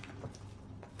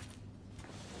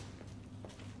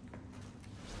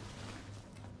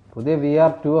 പുതിയ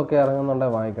VR 2 ഒക്കെ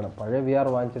ഇറങ്ങുന്നുണ്ടെങ്കിൽ വാങ്ങിക്കണം. പഴയ VR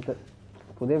വാങ്ങിച്ചിട്ട്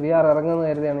പുതിയ VR ഇറങ്ങുന്ന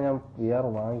കരുതിയാണ് ഞാൻ VR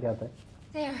വാങ്ങിക്കാത്തത്.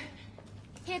 There.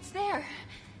 It's there.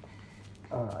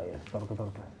 Yes,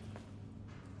 തുറക്ക്.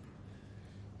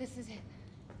 This is it.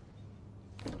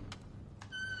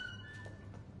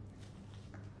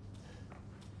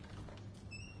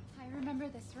 I remember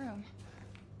this room.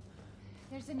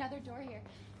 There's another door here.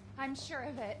 I'm sure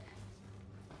of it.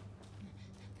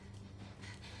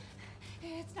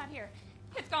 It's not here.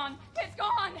 It's gone. It's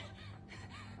gone!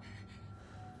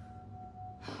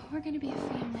 We're gonna be a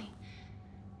family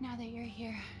now that you're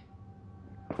here.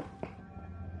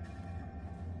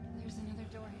 There's another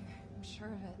door here. I'm sure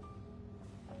of it.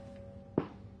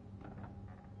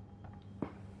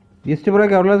 East പുറ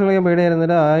coverage കളിക്കാൻ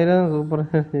പേടിയായിരുന്നില്ല 1000 super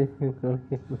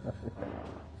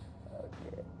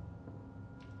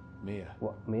Mia.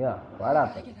 Mia, what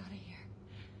happened? Get out of here.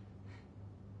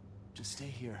 Just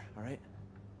stay here, all right?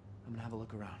 I'm gonna have a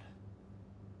look around.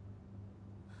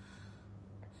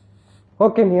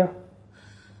 Okay, Mia.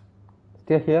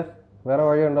 Stay here. വേറെ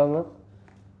വഴി ഉണ്ടോന്ന്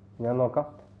ഞാൻ നോക്കാം.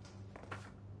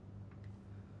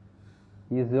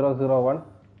 ഈ 001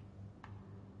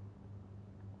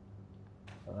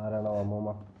 ആരാണോ അമ്മൂമ്മ?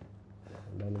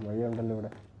 എന്തായാലും വഴിയുണ്ടല്ലോ ഇവിടെ.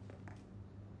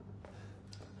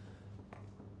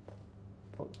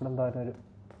 ഇവിടെ എന്തായാലും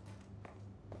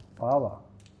പാവാ.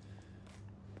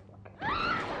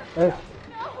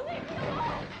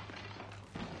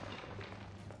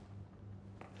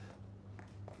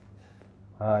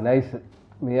 നൈസ്.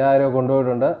 നീ ആരോ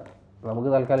കൊണ്ടുപോയിട്ടുണ്ട്. നമുക്ക്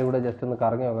തൽക്കാലം ഇവിടെ ജസ്റ്റ് ഒന്ന്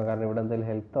കറങ്ങി നോക്കാം. കാരണം ഇവിടെ എന്തെങ്കിലും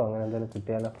ഹെൽത്തോ അങ്ങനെ എന്തെങ്കിലും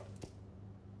കിട്ടിയാലോ.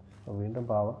 വീണ്ടും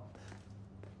പാവാ.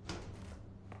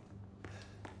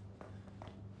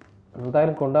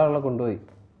 എന്തായാലും കൊണ്ടുപോകാനുള്ള കൊണ്ടുപോയി.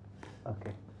 ഓക്കെ,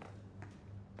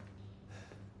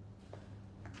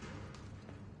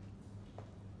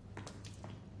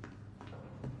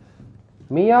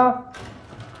 മിയ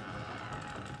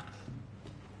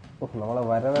നമ്മളെ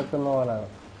വരവെക്കുന്ന പോലാണ്.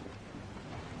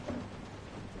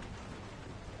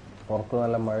 പുറത്ത്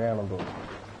നല്ല മഴയാണെന്ന് തോന്നുന്നു.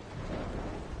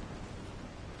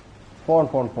 ഫോൺ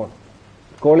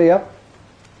കോൾ ചെയ്യാം.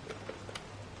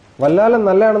 വല്ലാലും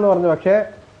നല്ലതാണെന്ന് പറഞ്ഞു. പക്ഷേ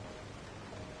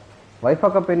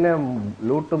വൈഫൊക്കെ പിന്നെ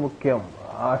ലൂട്ട് മുഖ്യം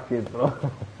ആക്കിട്ടോ.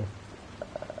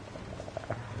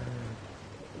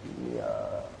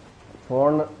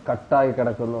 ഫോൺ കട്ടായി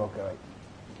കിടക്കുന്നു. ഓക്കെ,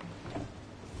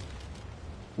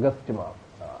 ഗസ്റ്റ് മാപ്പ്.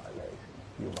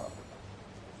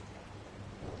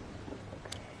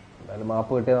 എന്തായാലും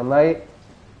മാപ്പ് കിട്ടിയ നന്നായി.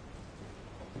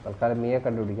 തൽക്കാലം മീയെ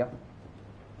കണ്ടുപിടിക്കാം.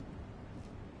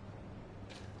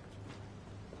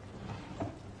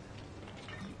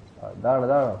 ഇതാണ്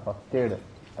ഫസ്റ്റ് എയ്ഡ്.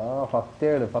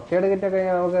 ഫസ്റ്റ് എയ്ഡ് കിട്ടിയ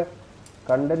കഴിഞ്ഞാൽ നമുക്ക്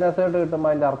കണ്ടിന്യൂസ് ആയിട്ട് കിട്ടുമ്പോൾ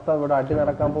അതിന്റെ അർത്ഥം ഇവിടെ അടി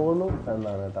നടക്കാൻ പോകുന്നു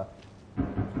എന്നാണ് കേട്ടാ.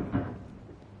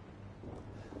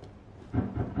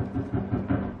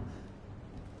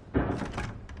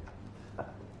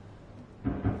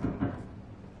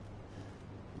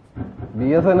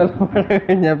 BSNL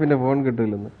കഴിഞ്ഞാൽ പിന്നെ ഫോൺ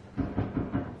കിട്ടില്ലെന്ന്.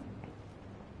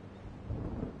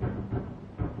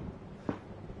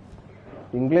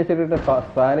 ഇംഗ്ലീഷ് ഇട്ടിട്ട്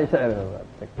സ്പാനിഷ് ആയിരുന്നു.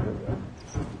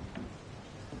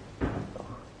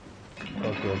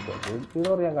 ഓക്കെ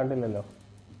ഇതോർ ഞാൻ കണ്ടില്ലല്ലോ.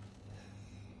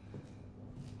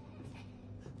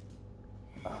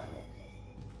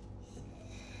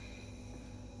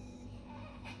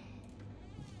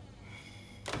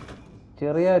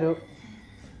 ചെറിയൊരു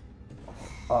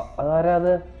അതാരാ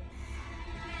അത്?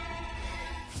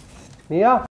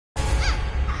 നീയാ?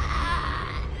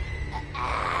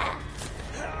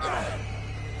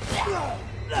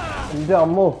 എന്റെ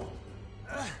അമ്മോ,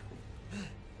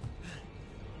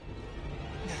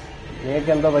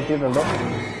 നീക്ക് എന്തോ പറ്റിയിട്ടുണ്ടോ?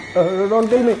 Don't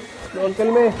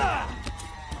kill me.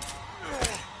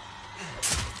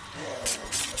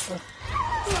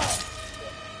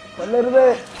 കൊല്ലരുത്.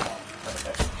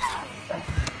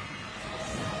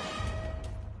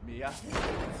 Mia,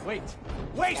 wait.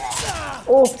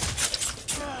 Oh.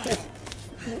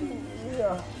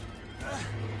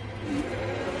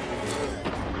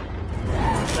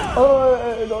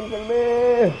 Don't kill me.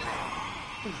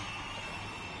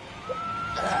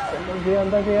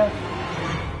 എന്താ ചെയ്യാ?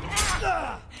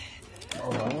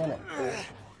 അങ്ങനെ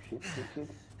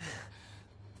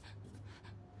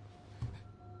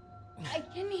I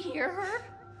can hear her.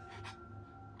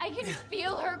 I can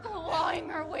feel her clawing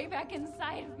her way back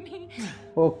inside of me.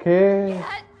 Okay.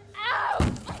 Get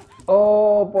out!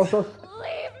 Oh, possessed.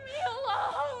 Leave me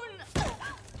alone!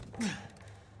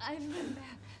 I've been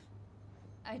bad.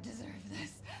 I deserve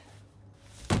this.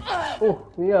 Oh,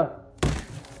 Mia.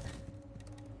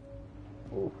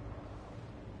 Oh.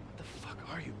 What the fuck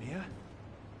are you, Mia?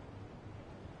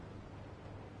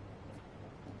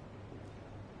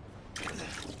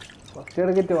 First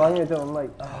aid kit വാങ്ങി വെച്ചാൽ നന്നായി.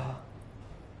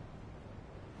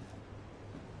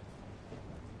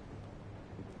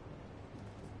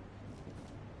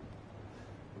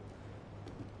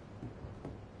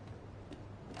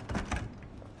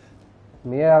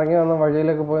 മിയ ഇറങ്ങി വന്ന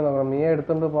വഴിയിലേക്ക് പോയി നോക്കണം. മിയ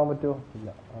എടുത്തോണ്ട് പോകാൻ പറ്റുമോ? ഇല്ല,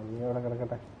 മിയ ഇവിടെ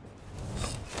കിടക്കട്ടെ.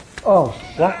 ഓ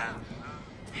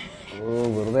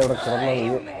വെറുതെ ഇവിടെ കിടന്ന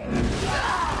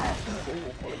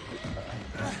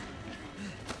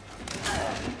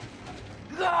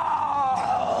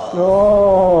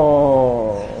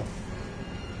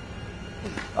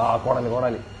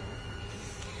കോടാലി.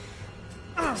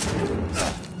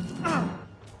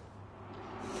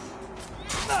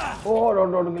 Oh,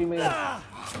 don't kill me.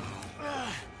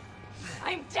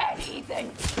 I'm dead, Ethan.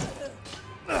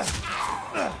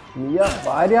 Mia,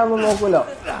 ഭാര്യയാണെന്ന് നോക്കൂല.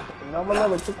 ഞാൻ വന്നാ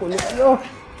വെച്ച് കൊല്ലും. അയ്യോ.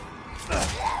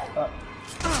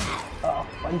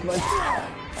 പഞ്ച്.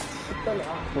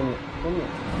 കൊന്നു.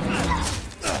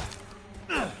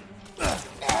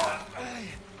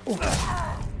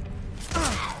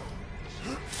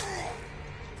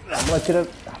 നമ്മളച്ചിരി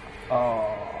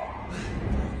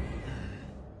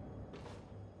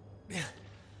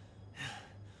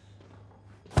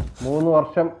 3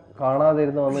 വർഷം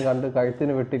കാണാതിരുന്ന് വന്ന് കണ്ട്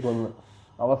കഴുത്തിന് വെട്ടിക്കൊന്ന്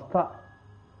അവസ്ഥ.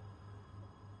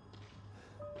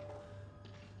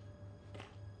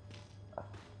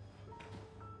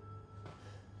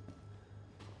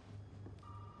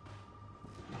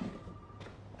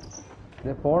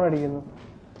 ഫോൺ അടിക്കുന്നു.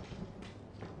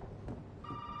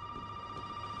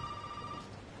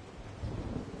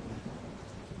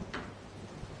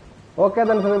 Okay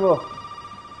then, Saribo.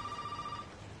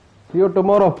 See you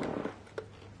tomorrow.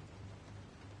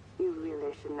 You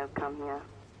really shouldn't have come here.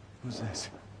 Who's this?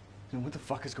 What the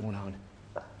fuck is going on?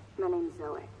 My name's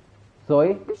Zoe.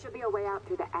 Zoe? There should be a way out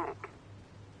through the attic.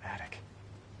 Attic.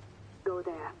 Go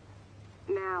there.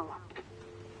 Now.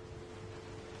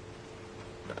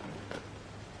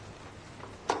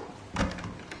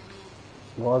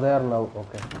 Go there now.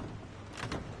 Okay.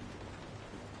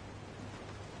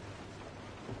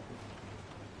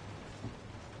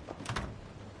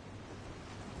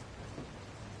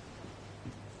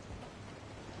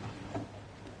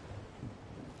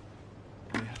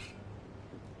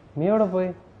 നീ എവിടെ പോയി?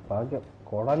 ഭാഗ്യം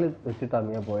കോടാലി വെച്ചിട്ടാ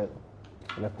നീ പോയത്.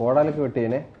 അല്ല കോടാലിക്ക്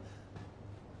വെട്ടിയേനെ.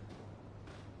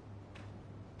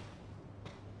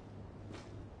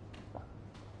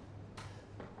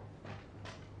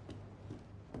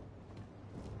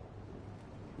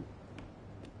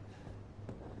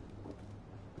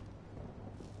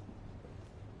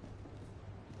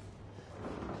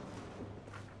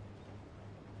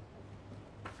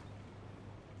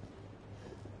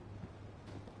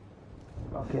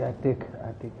 Okay, attic.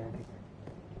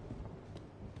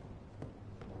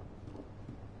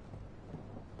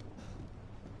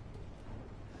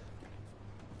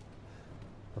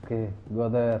 Okay, go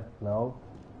there now.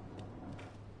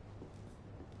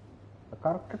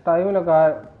 Correct ടൈമിലൊക്കെ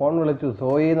ഫോൺ വിളിച്ചു.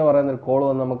 സോയി എന്ന് പറയുന്നൊരു കോൾ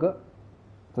വന്ന് നമുക്ക്.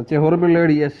 Such A horrible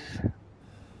lady. Yes.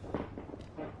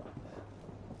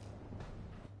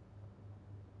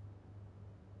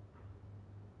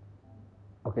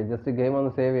 Okay, just game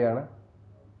ഒന്ന് സേവ് ചെയ്യാണ്.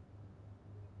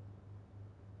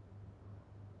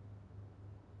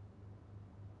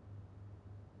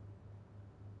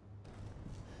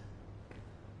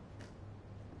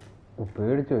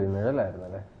 പേടിച്ചു പോയി.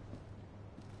 നിഴലായിരുന്നല്ലേ.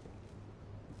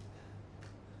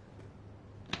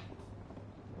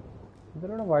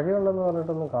 ഇതിലൂടെ വഴിയുണ്ടെന്ന്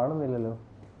പറഞ്ഞിട്ടൊന്നും കാണുന്നില്ലല്ലോ.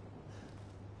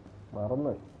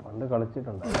 മറന്നുപോയി. പണ്ട്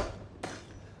കളിച്ചിട്ടുണ്ടായിരുന്നു.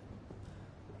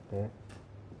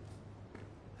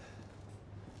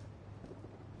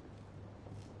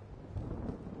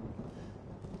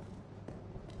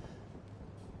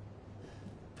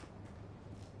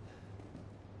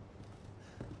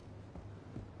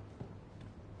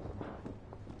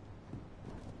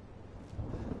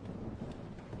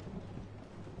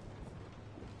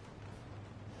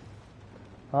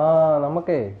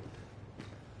 നമുക്കേ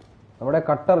നമ്മുടെ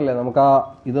കട്ടറില്ലേ, നമുക്ക് ആ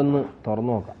ഇതൊന്ന്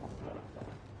തുറന്നു നോക്കാം.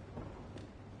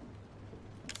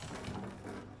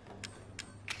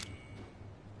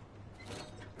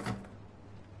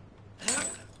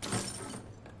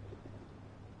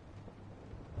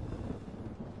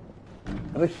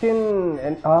 റഷ്യൻ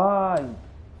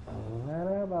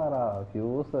അങ്ങനെ പറ.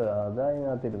 ഫ്യൂസ് അതാ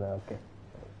ഇതിനകത്തിരുന്നത്. ഓക്കെ,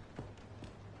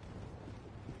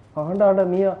 ആണ്ടാ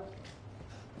മിയ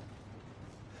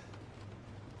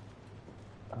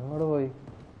അങ്ങോട്ട് പോയി.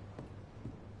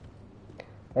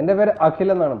 എൻ്റെ പേര്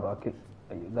അഖിൽ എന്നാണ് ബ്രോ. അഖിൽ.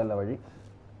 ഇതല്ല വഴി.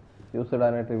 ഫ്യൂസ്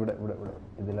ഇടാനായിട്ട് ഇവിടെ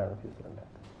ഇതിലാണ് ഫ്യൂസ് ഇടേണ്ടത്.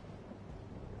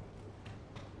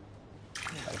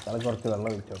 തലക്കാലം കുറച്ച് വെള്ളം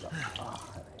ഒഴിച്ചു നോക്കാം.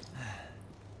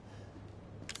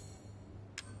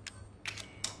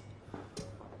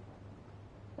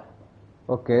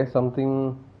 Okay, something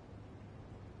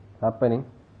happening.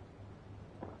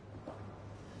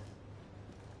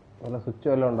 വല്ല സ്വിച്ച്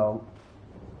വല്ലതും ഉണ്ടാവും.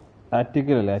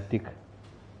 ആറ്റിക്കിലല്ലേ, attic.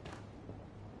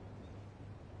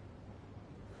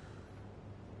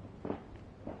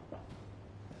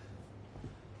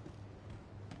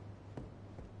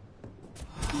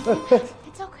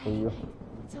 It's okay.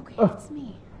 It's okay. It's me.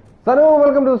 Sanu,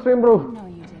 welcome to the stream, bro. No,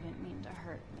 you didn't mean to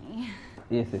hurt me.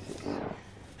 Yes.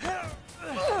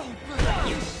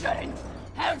 You shouldn't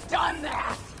have done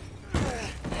that.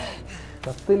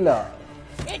 Kattilla.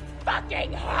 It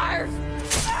fucking hurts.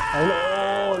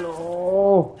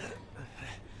 No.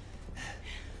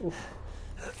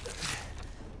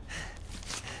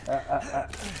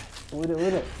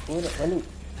 വലി.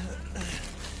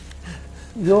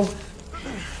 അയ്യോ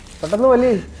പെട്ടെന്ന്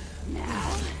വലി.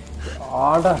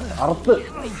 ആടാ അറുത്ത്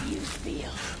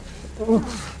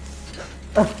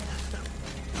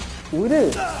ഊര്.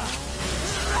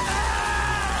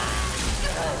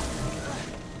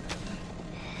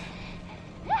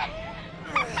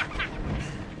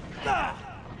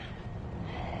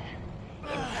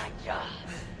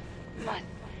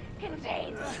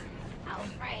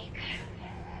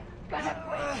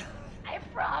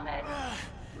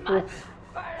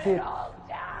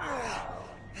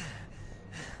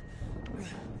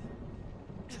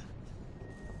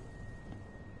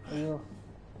 അയ്യോ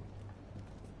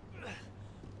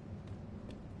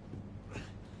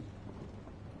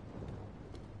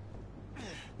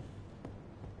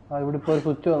ഇവിടെ ഇപ്പോൾ ഒരു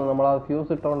സ്വിച്ച് വന്നു. നമ്മൾ ആ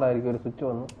ഫ്യൂസ് ഇട്ടുകൊണ്ടായിരിക്കും ഒരു സ്വിച്ച്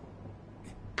വന്നു.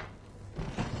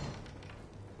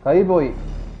 കൈ പോയി.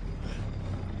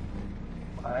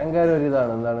 ഭയങ്കര ഒരു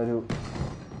ഇതാണ്. എന്താണ്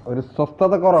ഒരു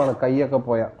സ്വസ്ഥത കുറവാണ് കൈയൊക്കെ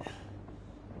പോയ.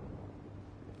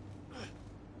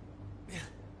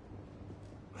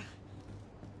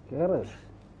 കേറ്.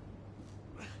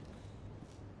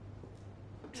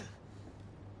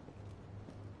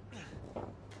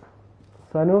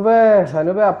 സനുബേ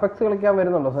അപ്പെക്സ് കളിക്കാൻ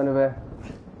വരുന്നുണ്ടോ സനുബേ?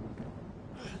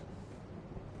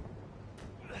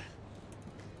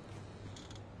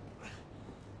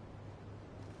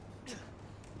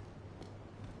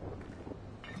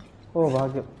 ഓ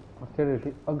ഭാഗ്യം, ഫസ്റ്റ് എയ്ഡ്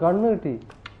കിട്ടി. ഗണ്ണ് കിട്ടി.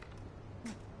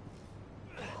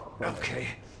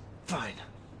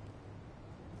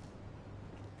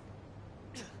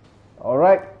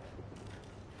 ഓൾറൈറ്റ്.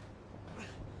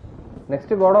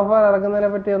 നെക്സ്റ്റ് ഗോഡ് ഓഫ് വാർ ഇറങ്ങുന്നതിനെ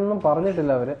പറ്റി ഒന്നും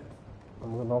പറഞ്ഞിട്ടില്ല അവര്.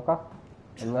 നമുക്ക് നോക്കാം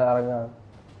എന്ന് ഇറങ്ങാൻ.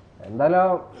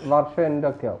 എന്തായാലും വർഷം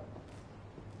എൻഡൊക്കെ ആവും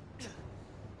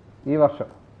ഈ വർഷം.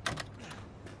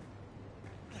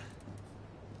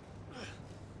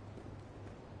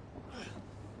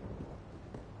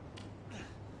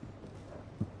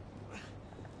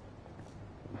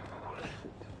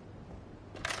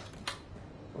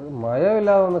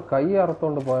 മയമില്ലാതെ ഒന്ന് കൈ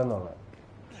അറുത്തോണ്ട് പോയെന്നുള്ള.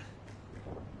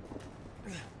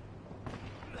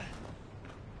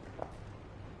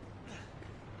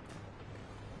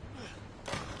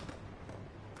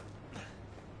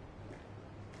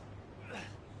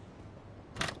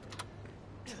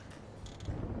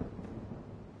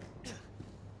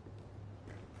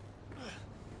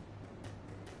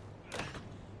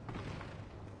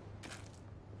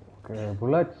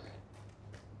 ബുള്ളറ്റ്സ്.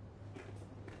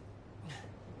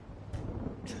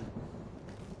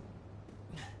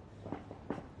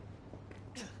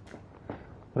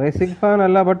 റേസിംഗ് ഫാൻ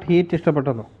അല്ല, ബട്ട് ഹീറ്റ്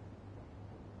ഇഷ്ടപ്പെട്ടെന്നോ?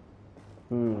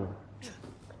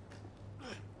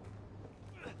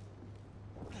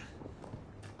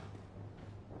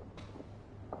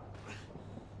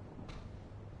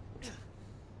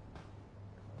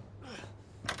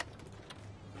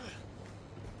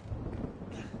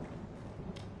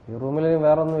 ഈ റൂമിൽ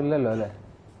വേറെ ഒന്നും ഇല്ലല്ലോ അല്ലേ?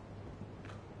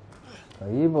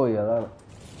 കൈ പോയി, അതാണ്.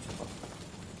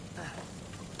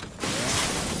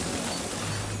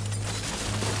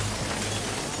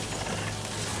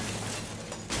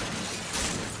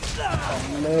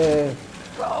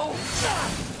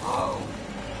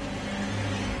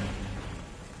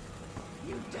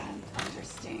 You don't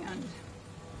understand.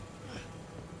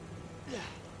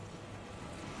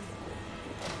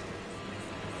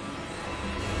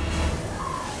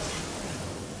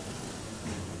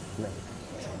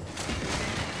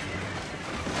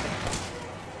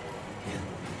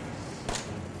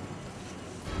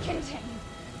 Contained.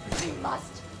 They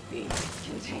must be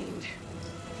contained.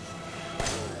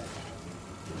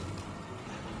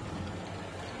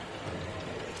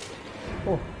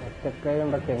 ഓ ഒറ്റക്കൈ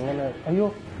കൊണ്ടൊക്കെ എങ്ങനെ? അയ്യോ,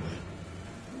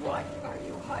 What are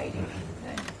you hiding?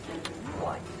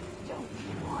 What don't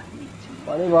you want me to know?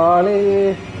 പണി വാളി.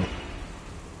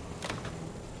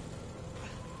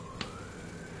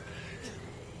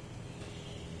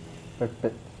 പെട്ട്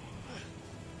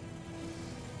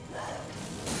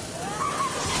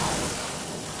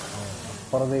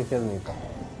അപ്പുറത്തേക്ക് നീക്കാം.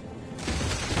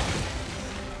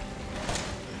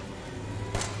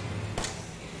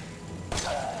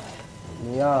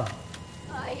 നീയാ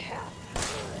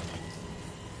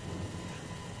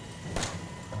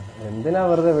എന്തിനാ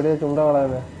വെറുതെ വെടിയെ ചുണ്ട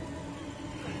കളയുന്നത്?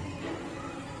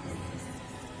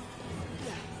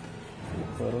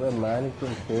 വെറുതെ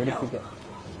മാനിക്കും പേടിപ്പിക്കാൻ.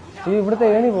 ഈ ഇവിടുത്തെ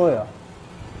ഏണി പോയാ?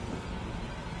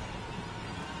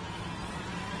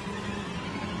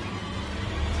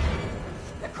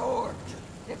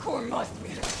 The core must be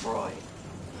destroyed.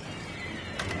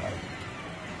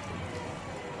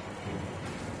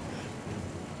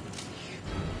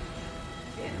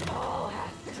 It all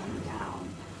has to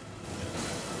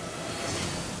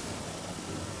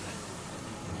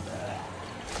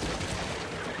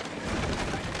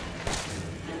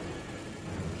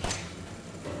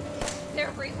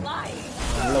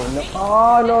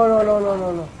Oh, no.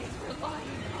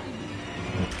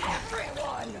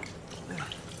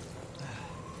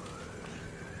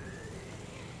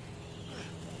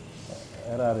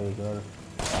 Where are you, girl?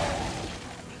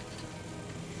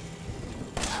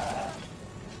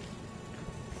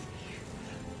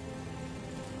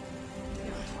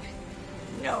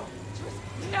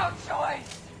 No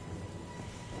choice.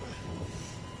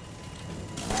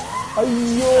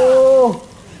 Ayyo!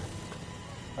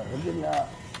 Arjuna.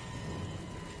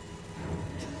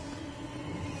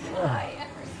 I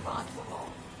am responsible.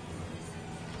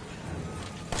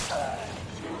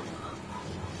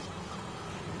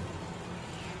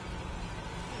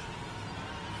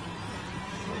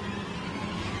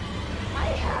 I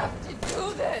have to do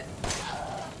this.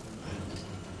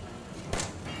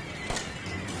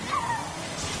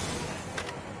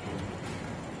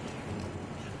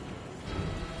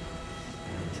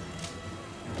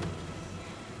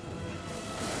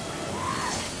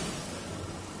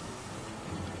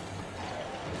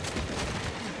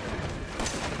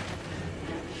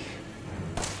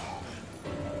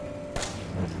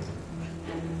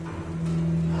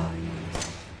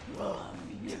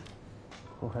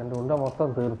 എൻ്റെ ഉണ്ട മൊത്തം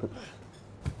തീർത്ത്.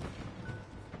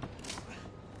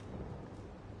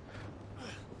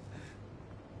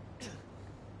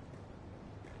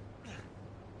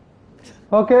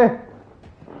 ഓക്കെ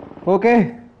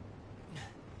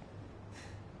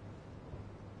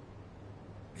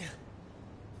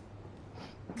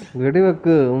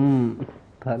വെടിവെക്ക്.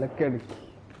 തലക്കടിക്ക്.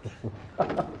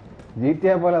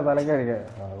 GTA പോലെ തലക്കടിക്കാൻ.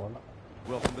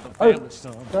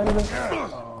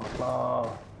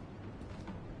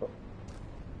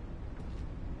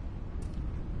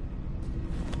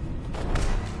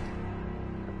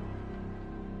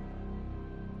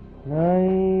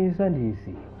 Nice and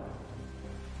easy.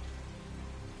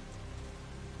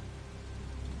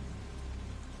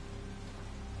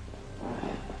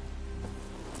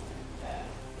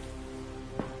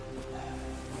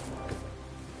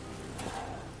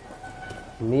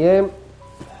 മിയയും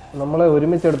നമ്മളെ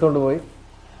ഒരുമിച്ച് എടുത്തോണ്ട് പോയി.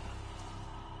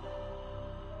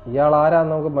 ഇയാൾ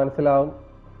ആരാന്ന് നമുക്ക് മനസ്സിലാവും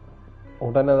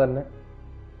ഉടനെ തന്നെ.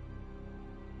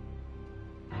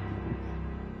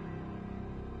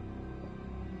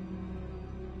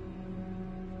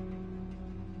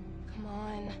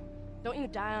 Don't you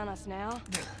die on us now.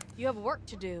 You have work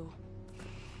to do.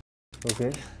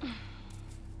 Okay.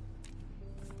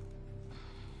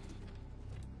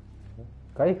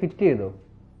 കൈ ഫിറ്റ് ചെയ്തോ?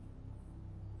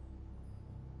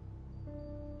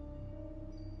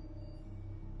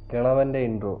 കിളവന്റെ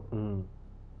intro.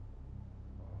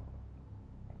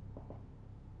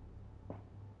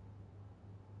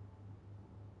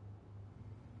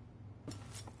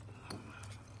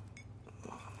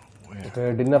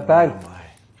 Dinner time.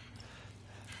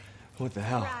 What the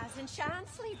hell? Rise and shine,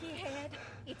 sleepyhead.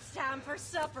 It's time for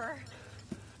supper.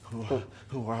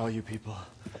 Who are all you people?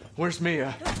 Where's Mia?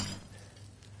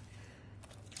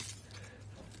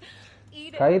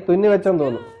 കൈ തുന്നി വെച്ചെന്ന്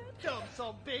തോന്നുന്നു.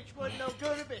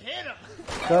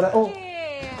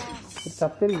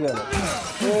 ചത്തിരിക്കുകയാണ്.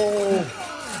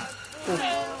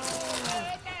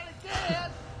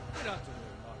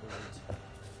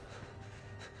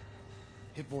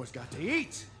 His boy's got to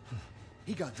eat.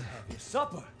 He got to have his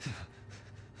supper.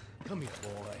 Come here,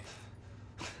 boy.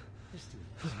 Let's do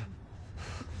this.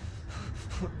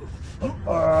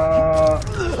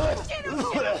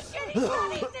 Shit, he's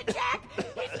not eating the Jack!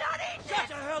 He's not eating Shut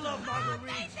the hell up,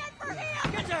 Marguerite! Eat that for him!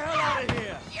 Get the hell out of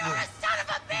here! You're a son of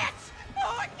a bitch!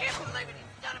 Oh, I can't believe it, you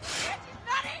son of a bitch! He's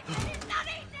not eating it! He's not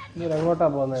eating it! നീ എങ്ങോട്ടാ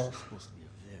പോന്നെ? It's supposed to be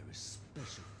a very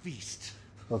special feast.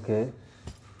 Okay.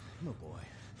 No, boy.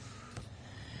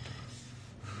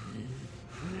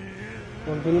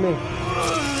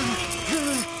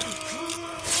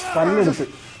 കല്ലെടുത്ത്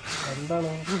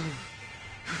എന്താണ്?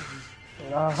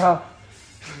 ആഹാ.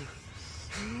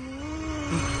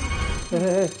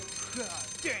 God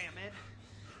damn it!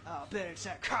 I'll bet it's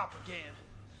that cop again.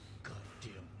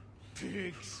 Goddamn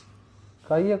pigs!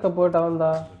 കൈയൊക്കെ പോയിട്ട്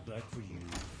അവന്താ? Back for you.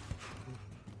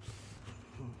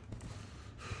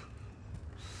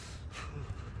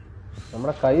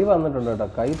 നമ്മുടെ കൈ വന്നിട്ടുണ്ട് കേട്ടോ.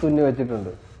 കൈ തുന്നി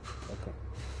വെച്ചിട്ടുണ്ട്. ഓക്കെ,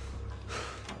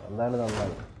 എന്തായാലും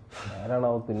നന്നായി.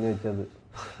 ആരാണോ തുന്നി വെച്ചത്?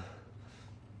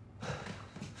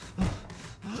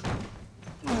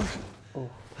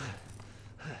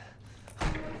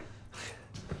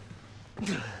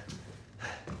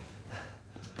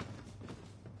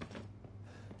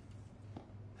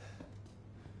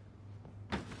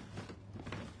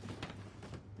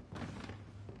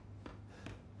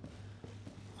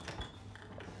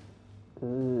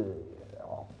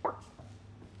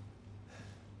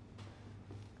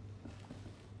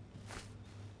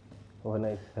 ഓ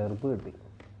നൈസ് ഹെർബ് കിട്ടി.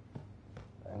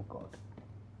 Thank God.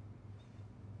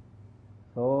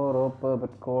 So rope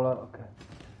bet collar okay.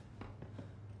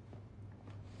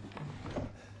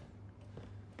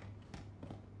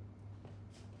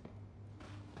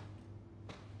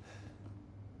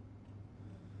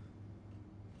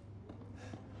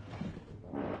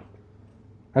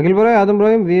 Akhil bro അതും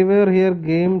ബ്രോയും വി വെയർ ഹിയർ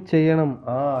ഗെയിം ചെയ്യണം.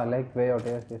 ആ ലൈക്ക് വേ ഔട്ട്.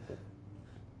 യെസ് യെസ്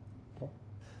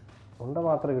ഉണ്ട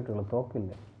മാത്രമേ കിട്ടുള്ളൂ,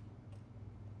 തോക്കില്ല.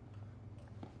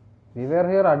 വി വെയർ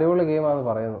ഹിയർ അടിപൊളി ഗെയിമാണെന്ന്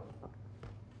പറയുന്നു,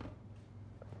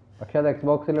 പക്ഷെ അത്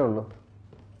എക്സ്ബോക്സിലേ ഉള്ളൂ.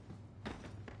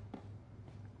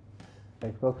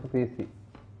 Xbox PC.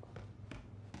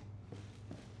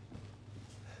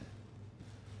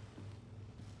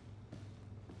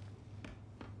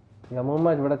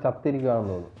 യമുമ്മ ഇവിടെ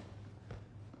ചത്തിരിക്കുകയാണെന്ന് തോന്നുന്നു.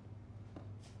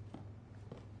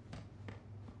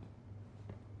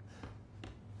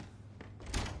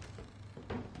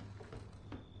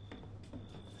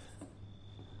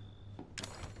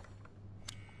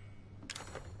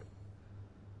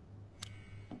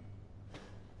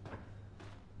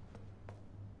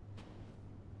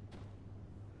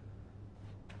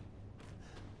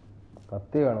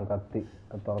 കത്തി വേണം, കത്തി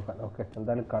തുറക്കാൻ. ഓക്കെ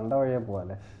എന്തായാലും കണ്ട വഴിയെ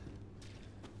പോവാല്ലേ.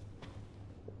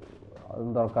 അതും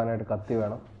തുറക്കാനായിട്ട് കത്തി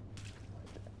വേണം.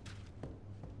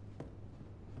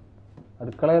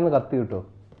 അടുക്കളയിൽ നിന്ന് കത്തി കിട്ടുമോ?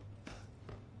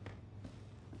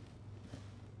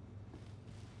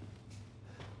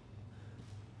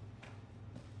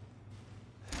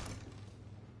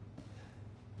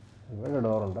 ഇവിടെ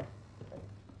ഡോറുണ്ട്.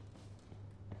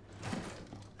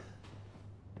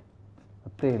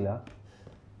 കത്തിയില്ല.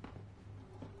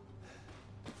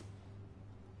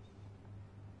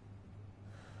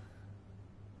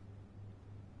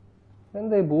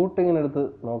 എന്താ ഈ ബൂട്ട് ഇങ്ങനെ എടുത്ത്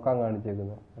നോക്കാൻ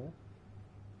കാണിച്ചേക്കുന്നത്?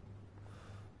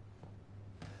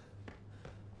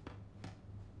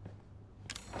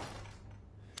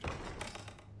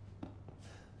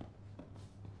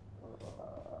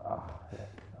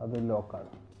 അത്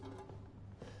ലോക്കാണ്.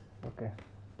 ഓക്കെ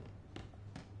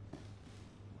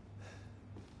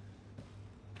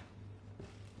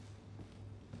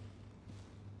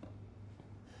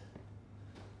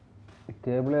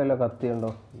ടേബിളിൽ വല്ല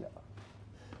കത്തിയുണ്ടോ? ഇല്ല.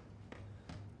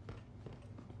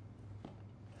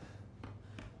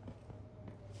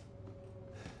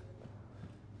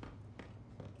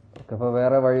 അപ്പോൾ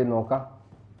വേറെ വഴി നോക്കാം.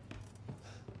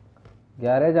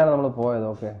 ഗ്യാരേജാണ് നമ്മൾ പോയത്.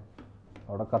 ഓക്കെ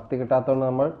അവിടെ കത്തി കിട്ടാത്തതുകൊണ്ട്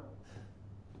നമ്മൾ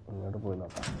ഇങ്ങോട്ട് പോയി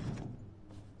നോക്കാം.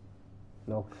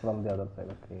 Lock from the other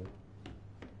side. Okay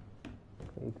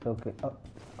it's okay.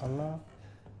 Anna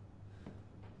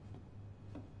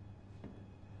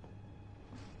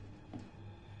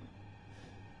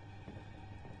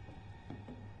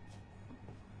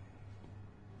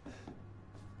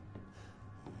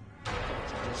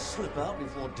slip out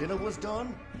before dinner was done?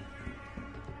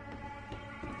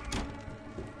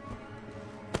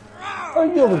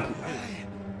 അയ്യോ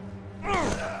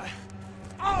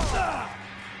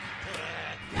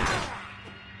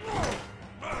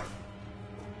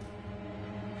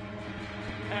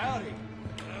Howdy.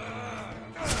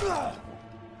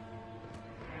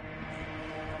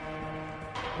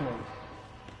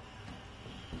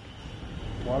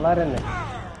 വളരെ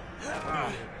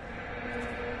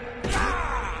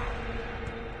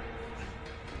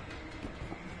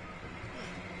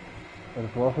ഒരു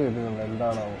ട്രോഫി കിട്ടുന്നുണ്ട്.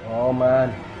 എന്താണോ? ഓ മാൻ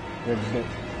red.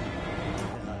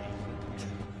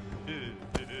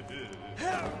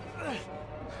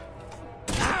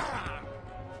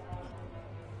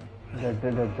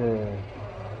 Dead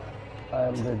I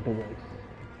am dead guys.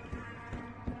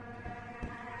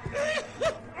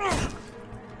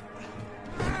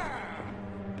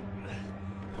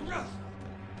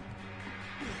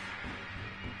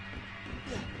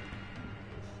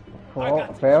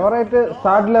 Favourite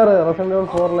സ്റ്റാർട്ടിലർ resident ഇവൽ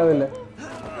 4 level.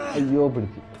 അയ്യോ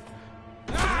പിടിച്ചു.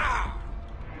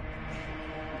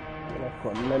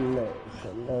 കൊല്ലല്ലേ,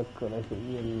 കൊല്ല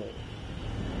ചെയ്യല്ലേ.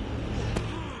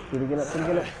 പിടിക്കല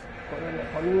കൊല്ലല്ലേ,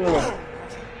 കൊല്ലോ.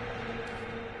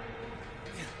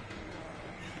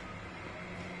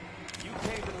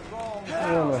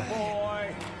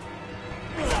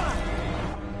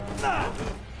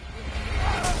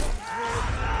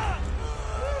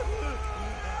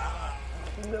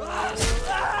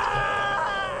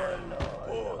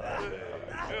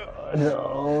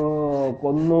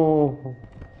 കൊന്നു.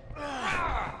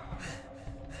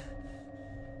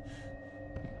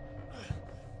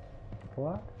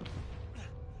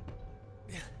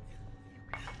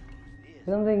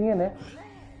 ഇതെന്താ ഇങ്ങനെ?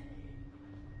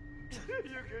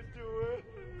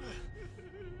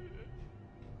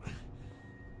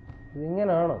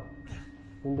 ഇതിങ്ങനാണോ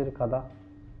ഇതിന്റെ ഒരു കഥ?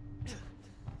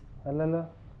 അല്ലല്ലോ.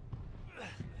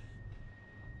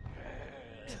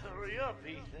 up,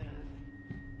 Ethan.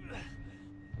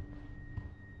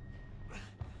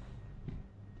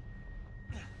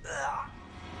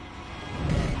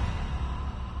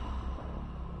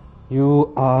 You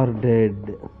are dead.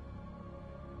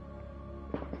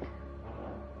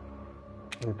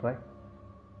 We try.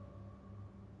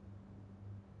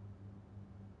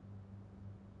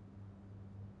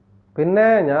 പിന്നെ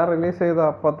ഞാൻ റിലീസ് ചെയ്ത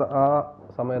അപ്പത്തെ ആ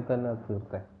സമയത്ത് തന്നെ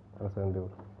തീർത്തേ റെസിഡന്റ്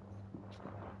ഇവിൽ.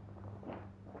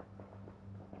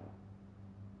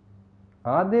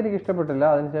 ആദ്യം എനിക്ക് ഇഷ്ടപ്പെട്ടില്ല,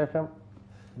 അതിനുശേഷം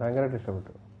ഭയങ്കരമായിട്ട്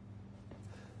ഇഷ്ടപ്പെട്ടു.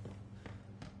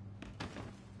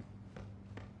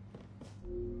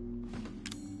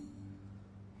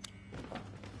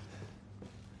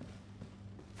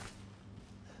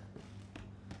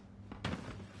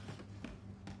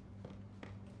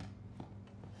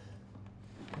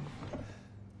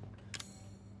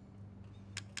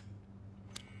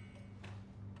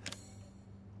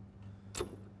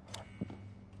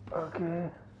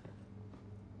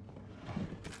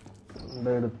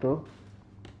 എടുത്തു.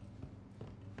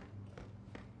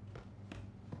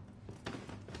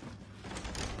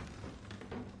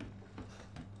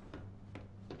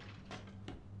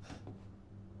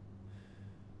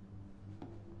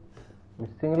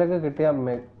 മിസ്സിങ്ങിലൊക്കെ കിട്ടിയ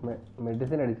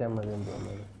മെഡിസിൻ അടിച്ചാൽ മതി എന്ന്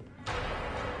തോന്നുന്നത്.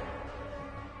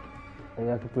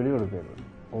 അയാൾക്ക് പിടി കൊടുക്കരുത്.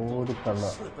 ഓടിക്കള്ള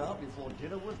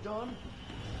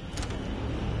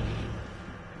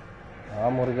ആ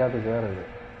മുറിക്കകത്ത് കയറരുത്.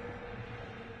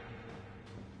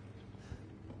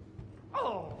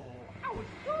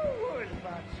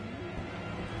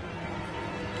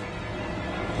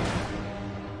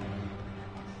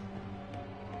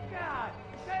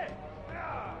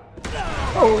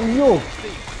 അയ്യോ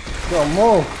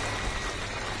അമ്മോ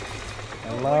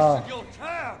അല്ലാ.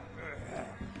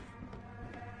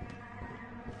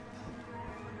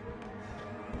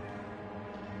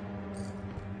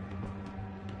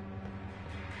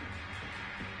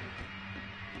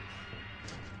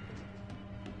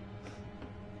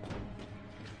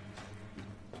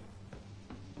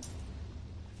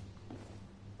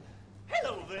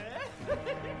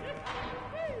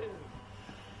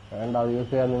 വേണ്ട, അത് യൂസ്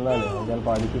ചെയ്യാൻ നിന്നാലേ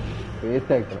ചിലപ്പോൾ അടിച്ച്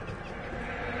വേസ്റ്റ് ആക്കണം.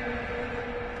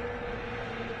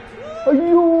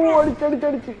 അയ്യോ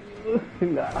അടിച്ചടിച്ചടിച്ച്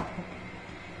ഇല്ല.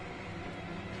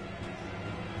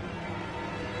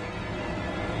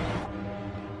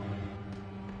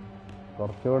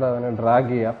 കുറച്ചുകൂടെ അവനെ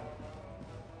ഡ്രാഗ് ചെയ്യാം.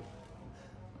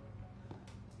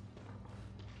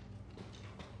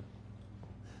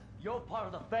 You're part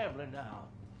of the family now.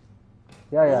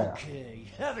 Yeah. Okay,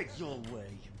 have it your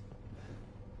way.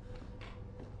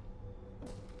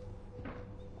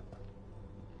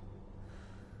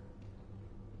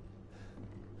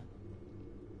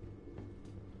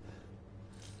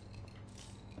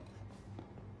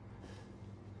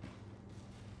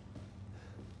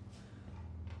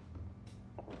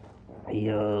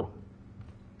 അയ്യോ.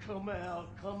 Come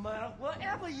out,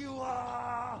 wherever you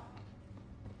are.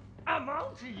 I'm on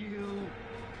to you.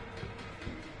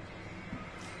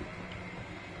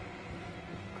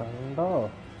 കണ്ടോ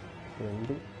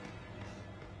വേണ്ടി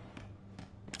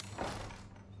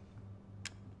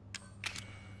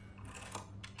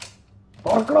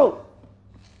ഓർക്കണോ?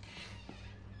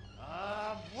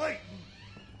 I'm waiting.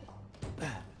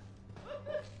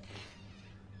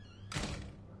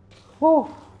 ഓ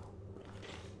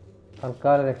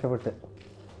തൽക്കാലം രക്ഷപ്പെട്ട്.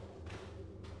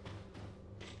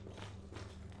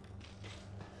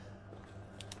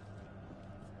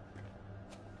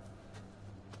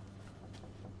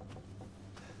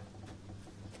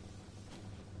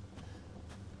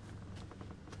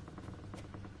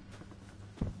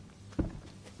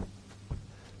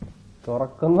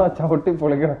 തുറക്കുന്ന ചവിട്ടി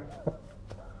പൊളിക്കണം.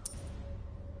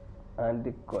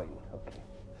 Anti coin. ഓക്കെ,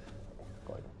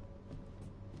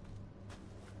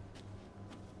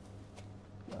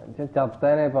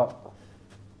 ചത്തേനെ ഇപ്പൊ.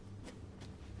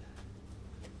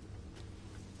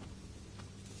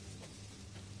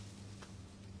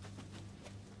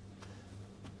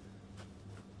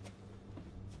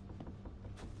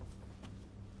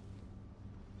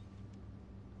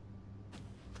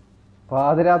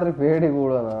 പാതിരാത്രി പേടി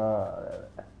കൂടുക.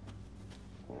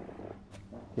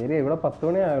 ശരി, ഇവിടെ 10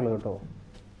 മണി ആയുള്ളൂ കേട്ടോ.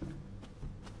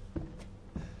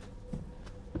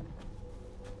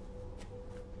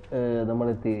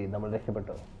 നമ്മളെത്തി, നമ്മൾ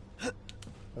രക്ഷപ്പെട്ടോ.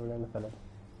 എവിടെയാണ് സ്ഥലം?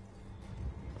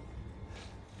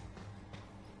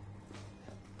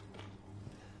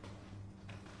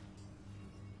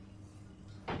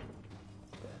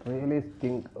 Really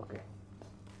stink. ഓക്കെ,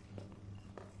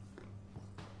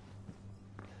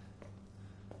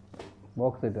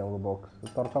 ബോക്സ് ഇട്ട് നമുക്ക്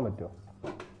ബോക്സ് തുറക്കാൻ പറ്റുമോ?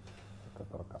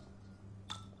 തുറക്കാം.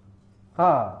 ആ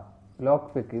ലോക്ക്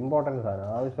പിക്ക് ഇമ്പോർട്ടൻറ്റ്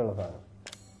സാധനം, ആവശ്യമുള്ള സാധനം.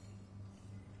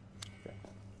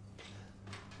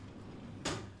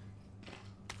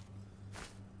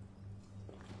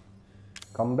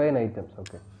 Combine items.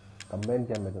 ഓക്കെ, കമ്പൈൻ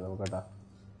ചെയ്യാൻ പറ്റും നമുക്ക് കേട്ടാ.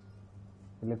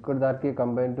 Liquid that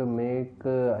combine to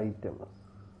make item.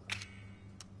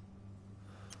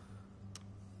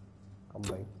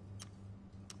 Combine.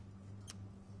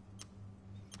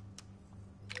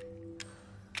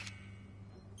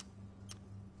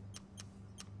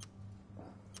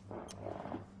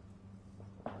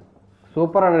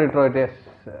 സൂപ്പറാണ് ഡിട്രോയിറ്റ്.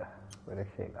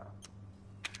 രക്ഷയില്ല.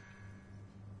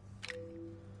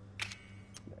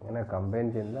 എങ്ങനെ കമ്പൈൻ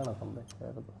ചെയ്യുന്നതാണോ? കമ്പൈൻ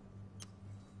ചേർത്ത്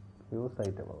യൂസ്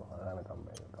ഐറ്റം. അതാണ്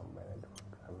combine. Combine item,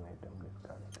 item,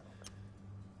 discard item.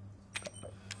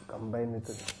 Combine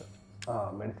with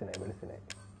മെഡിസിനായി. മെഡിസിനായി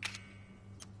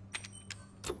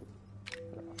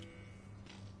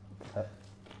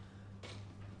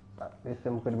at least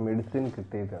നമുക്കൊരു മെഡിസിൻ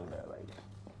കിട്ടിയിട്ടുണ്ട്. അതായി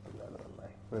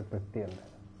നന്നായി. ഒരു പെട്ടിയുണ്ട്.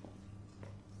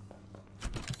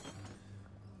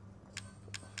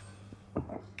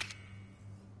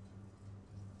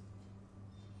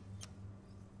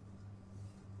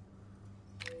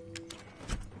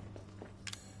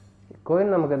 കോയിൻ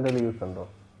നമുക്ക് എന്തെങ്കിലും യൂസ് ഉണ്ടോ?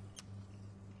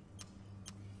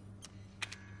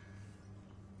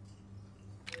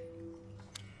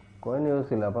 കോയിൻ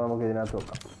യൂസ് ഇല്ല. അപ്പോൾ നമുക്ക് ഇതിനകത്ത്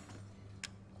വെക്കാം.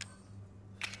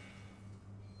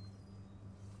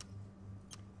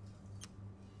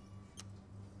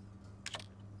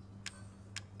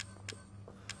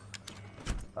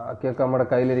 ബാക്കിയൊക്കെ നമ്മുടെ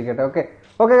കയ്യിലിരിക്കട്ടെ. ഓക്കെ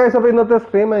ഓക്കെ ഗൈസ്, അപ്പോൾ ഇന്നത്തെ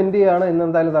സ്ട്രീം എൻഡ് ചെയ്യാണ്. ഇന്ന്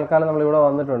എന്തായാലും തൽക്കാലം നമ്മൾ ഇവിടെ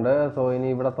വന്നിട്ടുണ്ട്. സോ ഇനി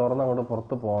ഇവിടെ തുറന്ന് അങ്ങോട്ട്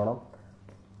പുറത്ത് പോകണം.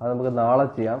 അത് നമുക്ക് നാളെ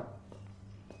ചെയ്യാം.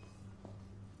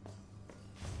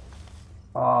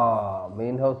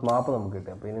 മെയിൻ ഹൗസ് മാപ്പ് നമുക്ക് കിട്ടി.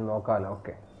 അപ്പോൾ ഇനി നോക്കാമല്ലോ.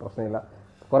 ഓക്കെ, പ്രശ്നമില്ല.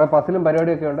 കുറേ പസിലും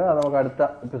പരിപാടിയൊക്കെ ഉണ്ട്. അത് നമുക്ക് അടുത്ത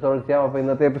എപ്പിസോഡിൽ ചെയ്യാം. അപ്പോൾ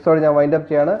ഇന്നത്തെ എപ്പിസോഡ് ഞാൻ വൈൻഡ് അപ്പ്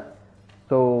ചെയ്യാണ്.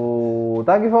 So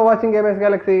thank you for watching gamers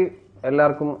Galaxy.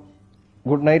 എല്ലാവർക്കും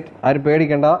ഗുഡ് നൈറ്റ്. ആരും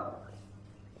പേടിക്കണ്ട,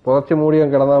 പുറച്ച്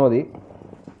മൂടിയാൽ കിടന്നാൽ മതി.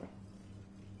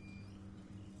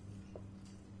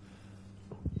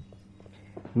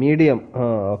 Medium.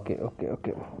 Okay okay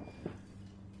okay.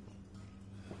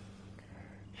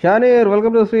 Shaneer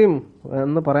welcome to stream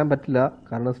എന്ന് പറയാൻ പറ്റില്ല,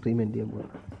 കാരണം സ്ട്രീം എൻഡ് ചെയ്യാൻ പോകും.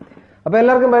 അപ്പോൾ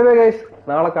എല്ലാവർക്കും ബൈ ബൈ ഗൈസ്.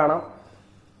 നാളെ കാണാം.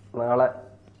 നാളെ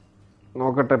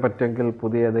നോക്കട്ടെ, പറ്റുമെങ്കിൽ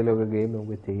പുതിയ ഏതെങ്കിലുമൊക്കെ ഗെയിം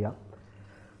നമുക്ക് ചെയ്യാം.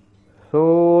 So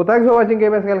thanks for watching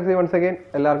gamers Galaxy once again.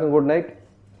 എല്ലാവർക്കും ഗുഡ് നൈറ്റ്.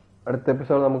 അടുത്ത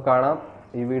എപ്പിസോഡ് നമുക്ക് കാണാം.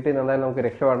 ഈ വീട്ടിൽ നിന്ന് എന്തായാലും നമുക്ക്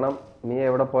രക്ഷപ്പെടണം. നീ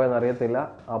എവിടെ പോയെന്ന് അറിയത്തില്ല.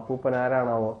 അപ്പൂപ്പൻ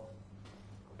ആരാണാവോ?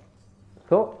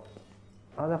 സോ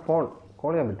അതാ ഫോൺ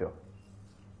കോൾ ചെയ്യാൻ പറ്റുമോ?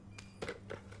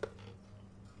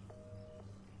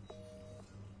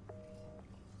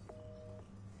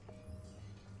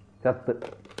 ചത്ത്.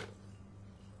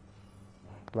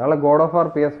 നാളെ ഗോഡ് ഓഫ് വാർ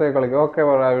PS5 കളിക്കും. Okay,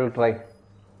 I will try.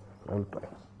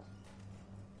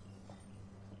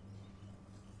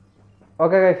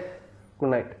 Okay guys,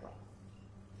 good night.